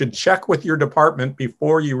you should check with your department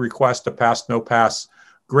before you request a pass, no pass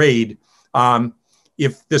grade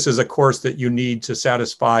if this is a course that you need to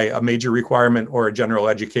satisfy a major requirement or a general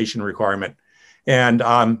education requirement, and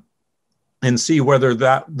see whether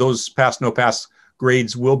those pass, no pass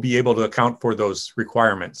grades will be able to account for those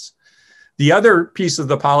requirements. The other piece of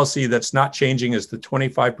the policy that's not changing is the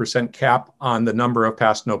 25% cap on the number of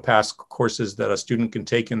pass, no pass courses that a student can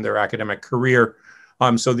take in their academic career.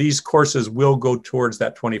 So these courses will go towards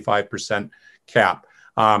that 25% cap.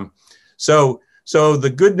 So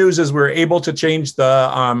the good news is we're able to change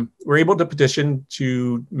we're able to petition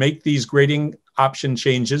to make these grading option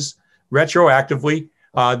changes retroactively.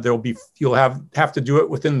 You'll have to do it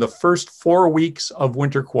within the first 4 weeks of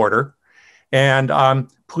winter quarter. And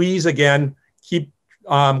please, again, keep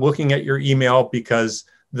looking at your email because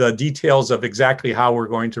the details of exactly how we're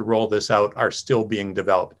going to roll this out are still being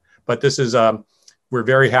developed. But this is, we're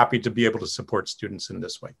very happy to be able to support students in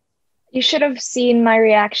this way. You should have seen my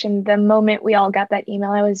reaction the moment we all got that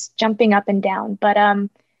email. I was jumping up and down. But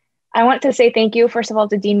I want to say thank you, first of all,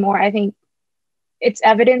 to Dean Moore. I think it's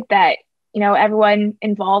evident that everyone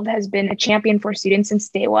involved has been a champion for students since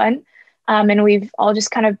day one. And we've all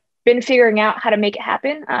just kind of been figuring out how to make it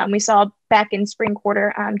happen. We saw back in spring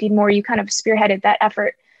quarter, Dean Moore, you kind of spearheaded that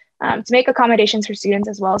effort to make accommodations for students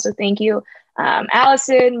as well. So thank you,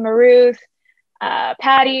 Alysson, Maruth,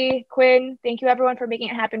 Patty, Quynh, thank you everyone for making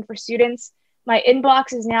it happen for students. My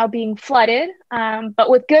inbox is now being flooded, but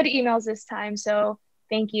with good emails this time. So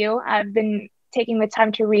thank you. I've been taking the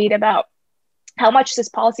time to read about how much this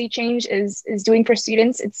policy change is doing for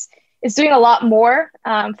students. It's doing a lot more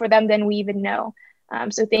for them than we even know.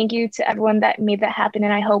 So thank you to everyone that made that happen.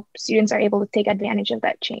 And I hope students are able to take advantage of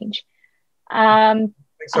that change. Thanks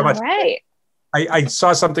so much. All right. I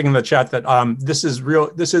saw something in the chat that this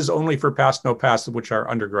is only for pass, no pass, which are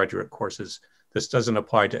undergraduate courses. This doesn't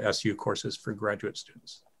apply to SU courses for graduate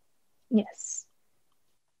students. Yes.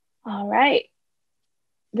 All right.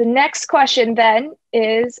 The next question then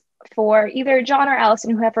is for either John or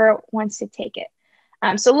Alysson, whoever wants to take it.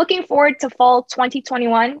 So looking forward to fall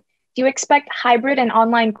 2021, do you expect hybrid and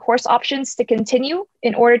online course options to continue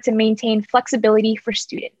in order to maintain flexibility for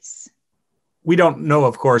students? We don't know,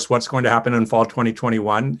 of course, what's going to happen in fall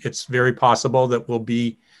 2021. It's very possible that we'll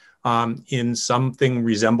be in something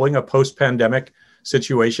resembling a post-pandemic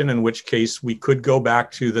situation, in which case we could go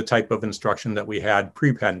back to the type of instruction that we had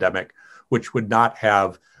pre-pandemic, which would not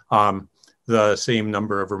have the same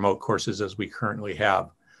number of remote courses as we currently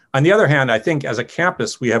have. On the other hand, I think as a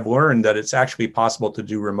campus, we have learned that it's actually possible to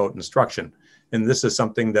do remote instruction. And this is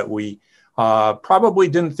something that we probably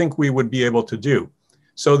didn't think we would be able to do.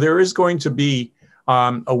 So there is going to be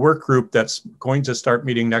a work group that's going to start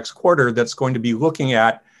meeting next quarter that's going to be looking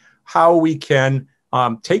at how we can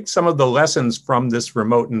take some of the lessons from this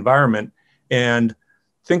remote environment and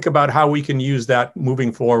think about how we can use that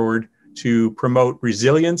moving forward to promote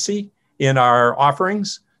resiliency in our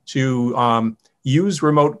offerings, to use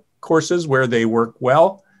remote courses where they work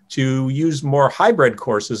well, to use more hybrid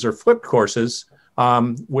courses or flipped courses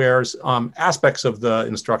where aspects of the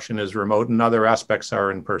instruction is remote and other aspects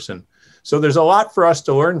are in person. So there's a lot for us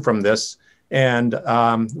to learn from this, and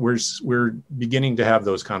we're beginning to have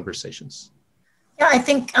those conversations. Yeah, I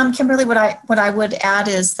think, Kimberly, what I would add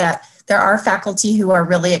is that there are faculty who are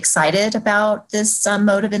really excited about this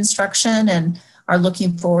mode of instruction and are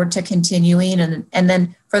looking forward to continuing. And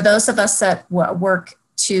then for those of us that work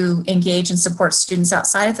to engage and support students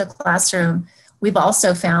outside of the classroom, we've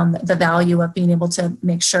also found the value of being able to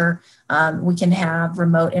make sure we can have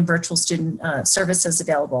remote and virtual student services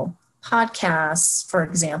available. Podcasts, for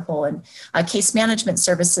example, and case management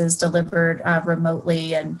services delivered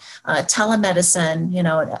remotely, and telemedicine,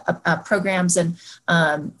 programs and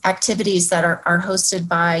activities that are hosted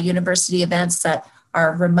by university events that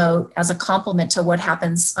are remote as a complement to what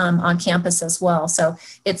happens on campus as well. So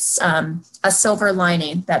it's a silver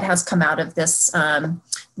lining that has come out of this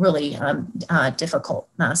really difficult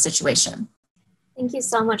situation. Thank you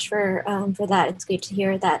so much for that. It's great to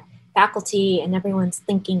hear that faculty and everyone's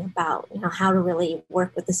thinking about how to really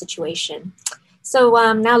work with the situation. So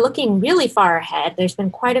now looking really far ahead, there's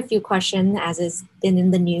been quite a few questions, as has been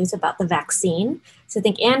in the news, about the vaccine. So I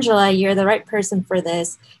think, Angela, you're the right person for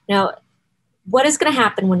this. What is going to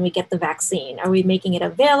happen when we get the vaccine? Are we making it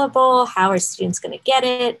available? How are students going to get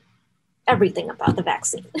it? Everything about the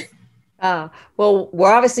vaccine. Well,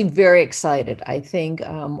 we're obviously very excited. I think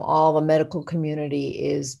all the medical community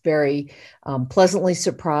is very pleasantly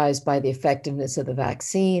surprised by the effectiveness of the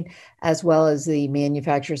vaccine, as well as the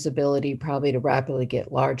manufacturer's ability probably to rapidly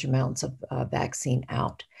get large amounts of vaccine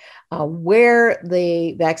out. Where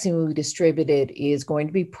the vaccine will be distributed is going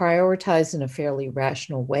to be prioritized in a fairly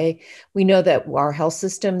rational way. We know that our health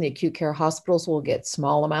system, the acute care hospitals, will get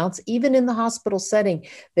small amounts. Even in the hospital setting,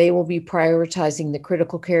 they will be prioritizing the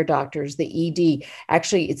critical care doctors, the ED.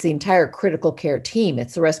 Actually, it's the entire critical care team.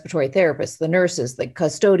 It's the respiratory therapists, the nurses, the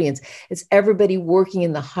custodians. It's everybody working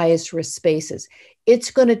in the highest risk spaces. It's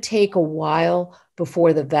going to take a while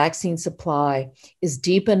before the vaccine supply is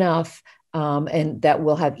deep enough and that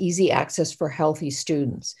will have easy access for healthy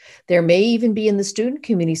students. There may even be in the student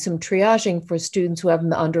community some triaging for students who have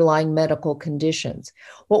underlying medical conditions.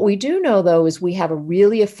 What we do know, though, is we have a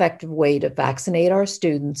really effective way to vaccinate our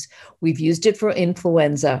students. We've used it for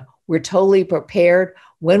influenza. We're totally prepared.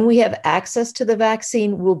 When we have access to the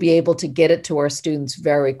vaccine, we'll be able to get it to our students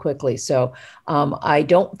very quickly. So I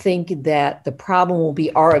don't think that the problem will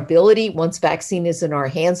be our ability, once vaccine is in our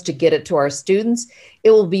hands, to get it to our students.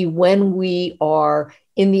 It will be when we are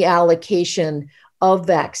in the allocation of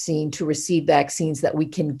vaccine to receive vaccines that we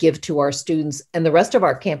can give to our students and the rest of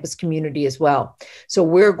our campus community as well. So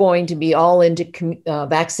we're going to be all in to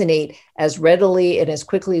vaccinate as readily and as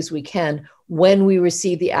quickly as we can when we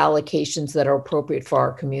receive the allocations that are appropriate for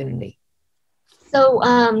our community. So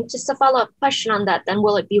just a follow-up question on that, then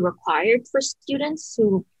will it be required for students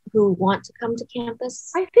who want to come to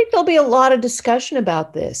campus? I think there'll be a lot of discussion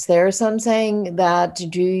about this. There are some saying that,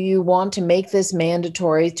 do you want to make this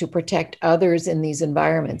mandatory to protect others in these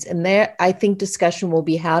environments? And there, I think discussion will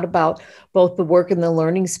be had about both the work and the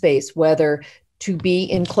learning space, whether to be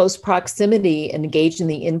in close proximity and engaged in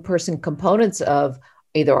the in-person components of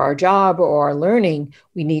either our job or our learning,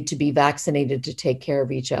 we need to be vaccinated to take care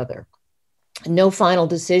of each other. No final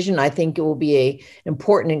decision. I think it will be an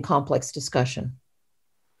important and complex discussion.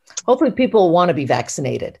 Hopefully people will want to be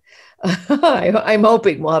vaccinated. I'm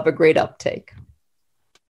hoping we'll have a great uptake.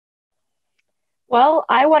 Well,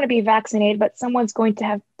 I want to be vaccinated, but someone's going to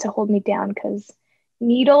have to hold me down because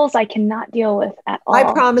needles I cannot deal with at all.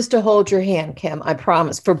 I promise to hold your hand, Kim. I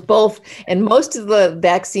promise, for both. And most of the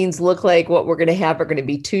vaccines look like what we're going to have are going to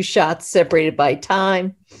be 2 shots separated by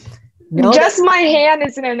time. No, just my hand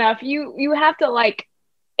isn't enough. You have to like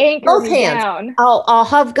anchor both me hands. down.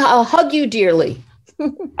 I'll hug you dearly.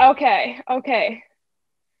 Okay.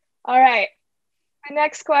 All right. My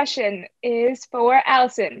next question is for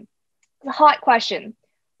Alysson. It's a hot question.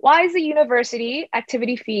 Why is the university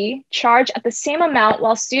activity fee charged at the same amount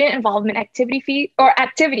while student involvement activity fee or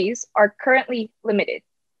activities are currently limited?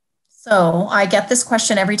 So I get this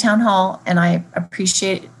question every town hall, and I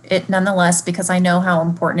appreciate it nonetheless because I know how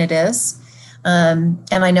important it is. And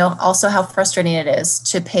I know also how frustrating it is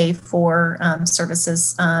to pay for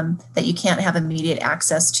services that you can't have immediate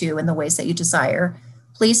access to in the ways that you desire.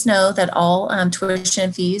 Please know that all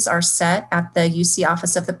tuition fees are set at the UC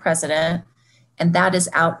Office of the President, and that is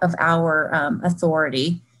out of our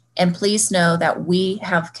authority. And please know that we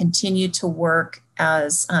have continued to work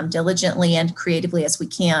as diligently and creatively as we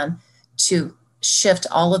can to shift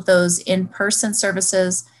all of those in-person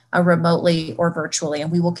services remotely or virtually.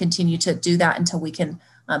 And we will continue to do that until we can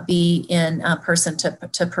be in person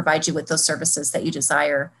to provide you with those services that you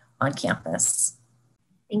desire on campus.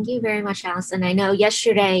 Thank you very much, Alysson. I know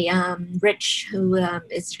yesterday, Rich, who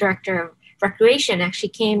is the director of recreation, actually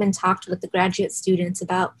came and talked with the graduate students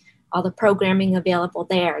about all the programming available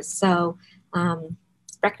there. So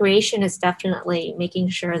recreation is definitely making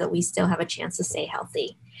sure that we still have a chance to stay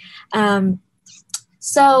healthy.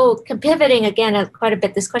 So pivoting again quite a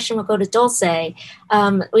bit, this question will go to Dulce.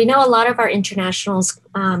 We know a lot of our international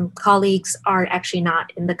colleagues are actually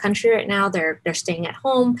not in the country right now. They're staying at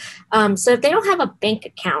home. So if they don't have a bank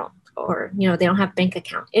account or they don't have bank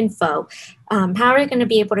account info, how are you going to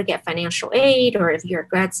be able to get financial aid, or if your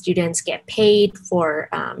grad students get paid for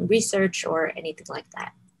research or anything like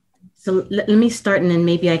that? So let me start, and then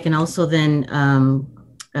maybe I can also then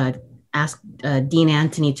ask Dean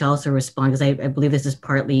Antony to also respond, because I believe this is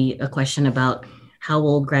partly a question about how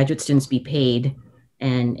will graduate students be paid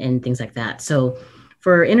and things like that. So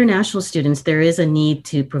for international students, there is a need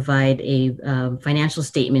to provide a financial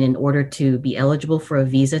statement in order to be eligible for a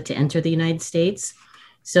visa to enter the United States.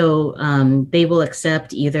 So they will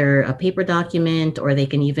accept either a paper document, or they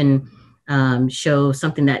can even show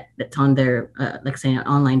something that's on their, like say, an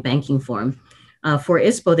online banking form. For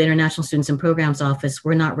ISPO, the International Students and Programs Office,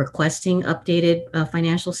 we're not requesting updated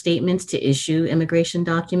financial statements to issue immigration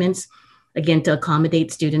documents, again, to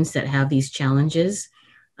accommodate students that have these challenges.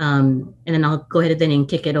 And then I'll go ahead then and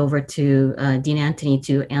kick it over to Dean Antony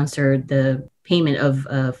to answer the payment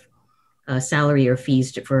of salary or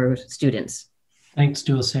fees for students. Thanks,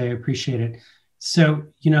 Dulce. I appreciate it. So,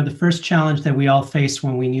 the first challenge that we all faced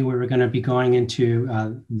when we knew we were going to be going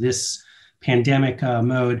into this pandemic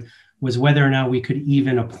mode was whether or not we could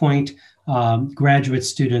even appoint graduate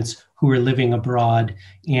students who are living abroad,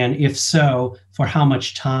 and if so, for how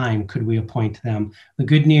much time could we appoint them? The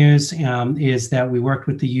good news is that we worked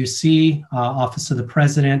with the UC, Office of the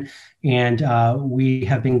President, and we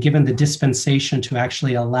have been given the dispensation to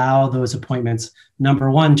actually allow those appointments, number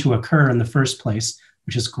one, to occur in the first place,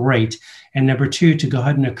 which is great, and number two, to go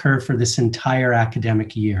ahead and occur for this entire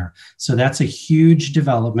academic year. So that's a huge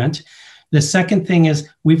development. The second thing is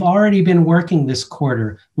we've already been working this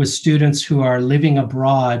quarter with students who are living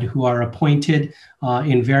abroad, who are appointed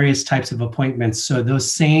in various types of appointments. So those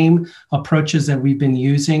same approaches that we've been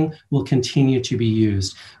using will continue to be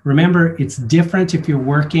used. Remember, it's different if you're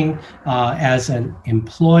working as an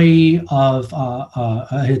employee of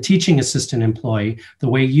a teaching assistant employee. The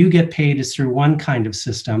way you get paid is through one kind of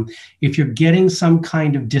system. If you're getting some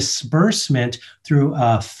kind of disbursement through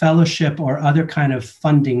a fellowship or other kind of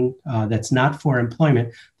funding that's not for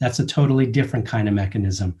employment, that's a totally different kind of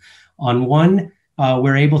mechanism. On one,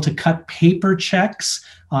 we're able to cut paper checks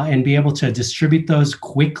and be able to distribute those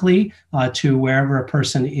quickly to wherever a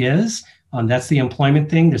person is. That's the employment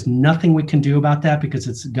thing. There's nothing we can do about that because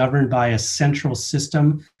it's governed by a central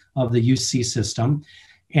system of the UC system.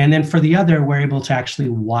 And then for the other, we're able to actually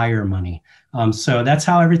wire money. So that's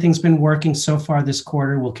how everything's been working so far this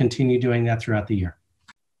quarter. We'll continue doing that throughout the year.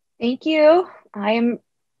 Thank you.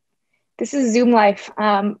 This is Zoom life.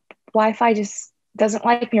 Wi-Fi just doesn't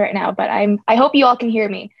like me right now, but I hope you all can hear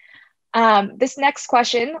me. This next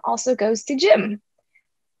question also goes to Jim.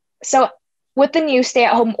 So with the new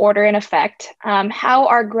stay-at-home order in effect, how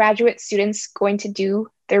are graduate students going to do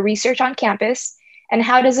their research on campus, and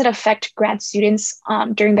how does it affect grad students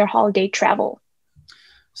during their holiday travel?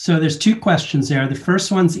 So there's two questions there. The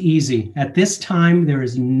first one's easy. At this time, there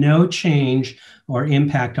is no change or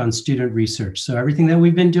impact on student research. So everything that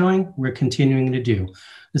we've been doing, we're continuing to do.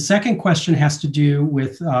 The second question has to do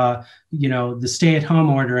with, the stay-at-home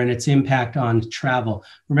order and its impact on travel.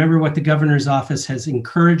 Remember what the governor's office has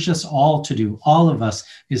encouraged us all to do, all of us,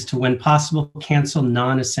 is to, when possible, cancel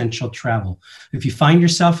non-essential travel. If you find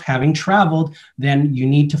yourself having traveled, then you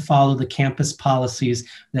need to follow the campus policies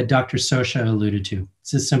that Dr. Sosha alluded to.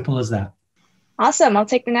 It's as simple as that. Awesome. I'll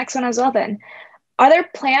take the next one as well then. Are there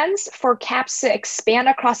plans for CAPS to expand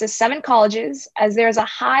across the 7 colleges, as there is a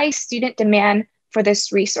high student demand for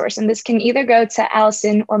this resource? And this can either go to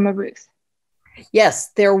Alysson or Maruth. Yes,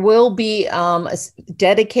 there will be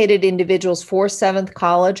dedicated individuals for 7th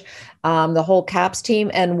College, the whole CAPS team,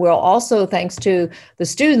 and we'll also, thanks to the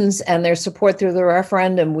students and their support through the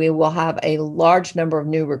referendum, we will have a large number of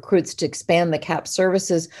new recruits to expand the CAPS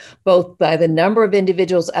services, both by the number of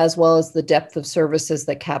individuals as well as the depth of services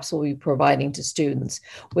that CAPS will be providing to students.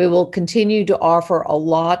 We will continue to offer a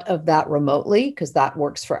lot of that remotely because that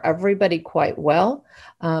works for everybody quite well.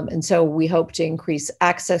 And so we hope to increase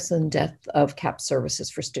access and depth of CAPS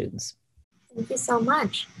services for students. Thank you so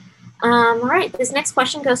much. All right, this next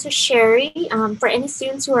question goes to Sherry. For any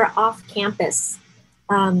students who are off campus,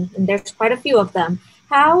 and there's quite a few of them,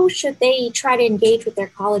 how should they try to engage with their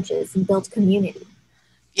colleges and build community?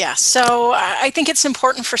 Yeah, so I think it's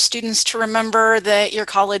important for students to remember that your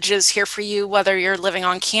college is here for you, whether you're living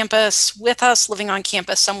on campus with us, living on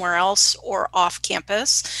campus somewhere else, or off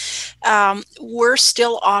campus. We're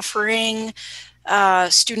still offering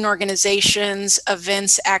student organizations,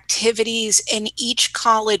 events, activities, and each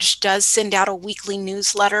college does send out a weekly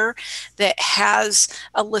newsletter that has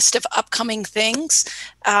a list of upcoming things.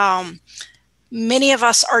 Many of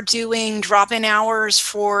us are doing drop-in hours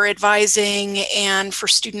for advising and for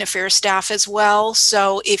student affairs staff as well.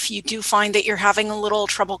 So if you do find that you're having a little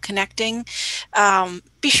trouble connecting,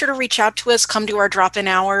 be sure to reach out to us, come to our drop-in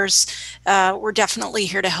hours. We're definitely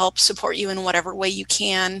here to help support you in whatever way you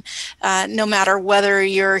can, no matter whether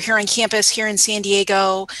you're here on campus, here in San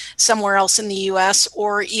Diego, somewhere else in the US,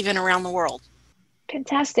 or even around the world.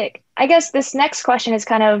 Fantastic. I guess this next question is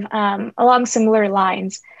kind of along similar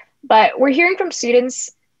lines. But we're hearing from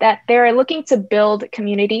students that they're looking to build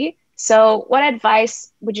community. So what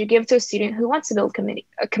advice would you give to a student who wants to build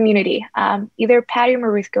a community? Either Patty or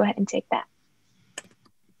Maruth, go ahead and take that.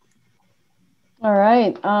 All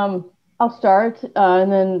right, I'll start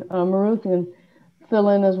and then Maruth can fill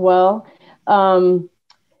in as well.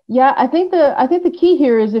 Yeah, I think the key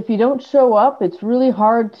here is if you don't show up, it's really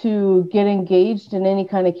hard to get engaged in any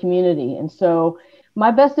kind of community. And so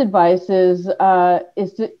my best advice is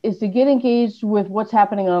to get engaged with what's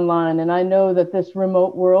happening online. And I know that this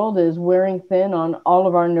remote world is wearing thin on all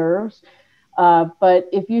of our nerves. But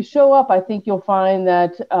if you show up, I think you'll find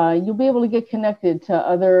that you'll be able to get connected to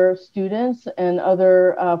other students and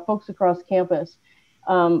other folks across campus.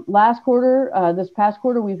 Last quarter, this past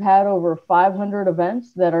quarter, we've had over 500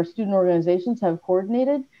 events that our student organizations have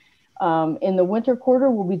coordinated. In the winter quarter,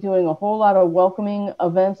 we'll be doing a whole lot of welcoming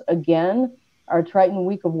events again, our Triton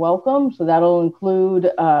Week of Welcome. So that'll include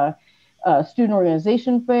student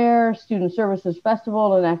organization fair, student services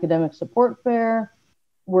festival, and academic support fair.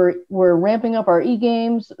 We're ramping up our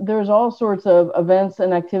e-games. There's all sorts of events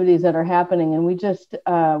and activities that are happening, and we just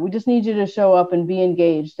need you to show up and be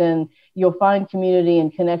engaged, and you'll find community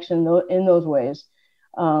and connection in those ways.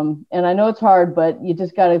 And I know it's hard, but you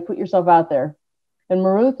just got to put yourself out there. And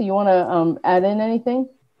Maruth, you want to add in anything?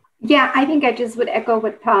 Yeah, I think I just would echo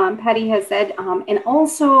what Patty has said, and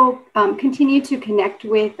also continue to connect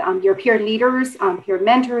with your peer leaders, peer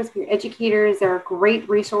mentors, peer educators. They're a great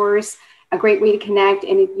resource, a great way to connect.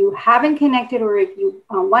 And if you haven't connected, or if you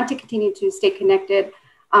want to continue to stay connected,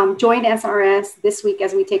 join SRS this week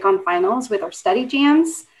as we take on finals with our study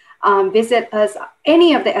jams. Visit us,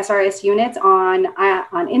 any of the SRS units on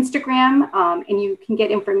Instagram, and you can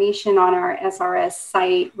get information on our SRS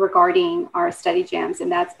site regarding our study jams,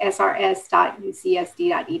 and that's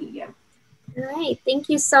srs.ucsd.edu. All right, thank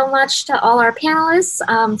you so much to all our panelists.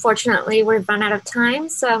 Fortunately, we've run out of time,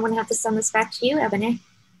 so I'm going to have to send this back to you, Ebonee.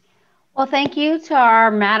 Well, thank you to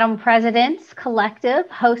our Madam Presidents Collective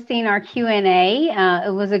hosting our Q&A.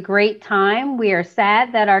 It was a great time. We are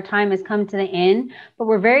sad that our time has come to the end, but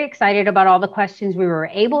we're very excited about all the questions we were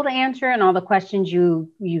able to answer and all the questions you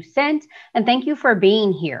sent. And thank you for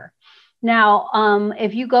being here. Now,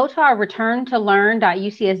 if you go to our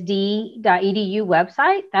returntolearn.ucsd.edu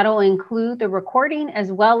website, that'll include the recording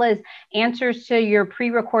as well as answers to your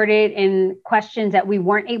pre-recorded and questions that we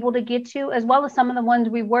weren't able to get to, as well as some of the ones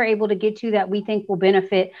we were able to get to that we think will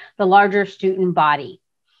benefit the larger student body.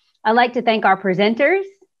 I'd like to thank our presenters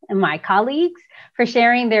and my colleagues for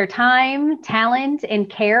sharing their time, talent, and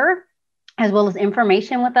care, as well as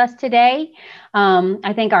information with us today.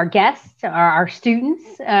 I thank our guests, our students,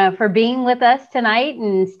 for being with us tonight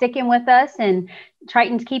and sticking with us, and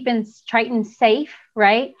keeping Triton safe,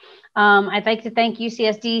 right? I'd like to thank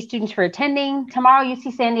UCSD students for attending. Tomorrow,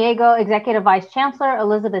 UC San Diego Executive Vice Chancellor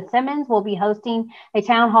Elizabeth Simmons will be hosting a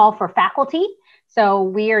town hall for faculty. So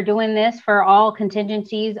we are doing this for all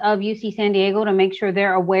contingencies of UC San Diego to make sure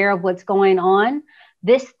they're aware of what's going on.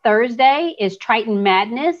 This Thursday is Triton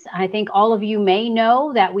Madness. I think all of you may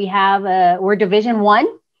know that we're Division I.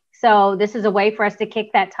 So this is a way for us to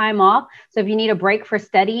kick that time off. So if you need a break for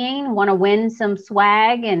studying, want to win some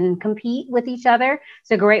swag and compete with each other, it's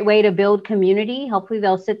a great way to build community. Hopefully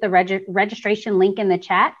they'll sit the registration link in the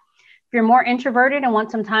chat. If you're more introverted and want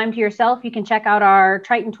some time to yourself, you can check out our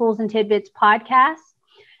Triton Tools and Tidbits podcast.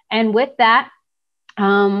 And with that,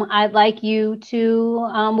 I'd like you to,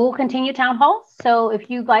 we'll continue town halls. So if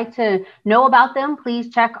you'd like to know about them, please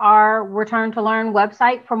check our Return to Learn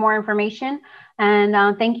website for more information.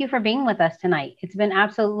 And thank you for being with us tonight. It's been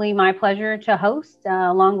absolutely my pleasure to host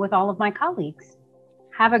along with all of my colleagues.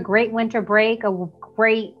 Have a great winter break, a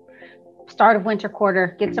great start of winter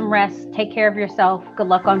quarter. Get some rest, take care of yourself. Good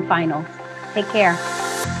luck on finals. Take care.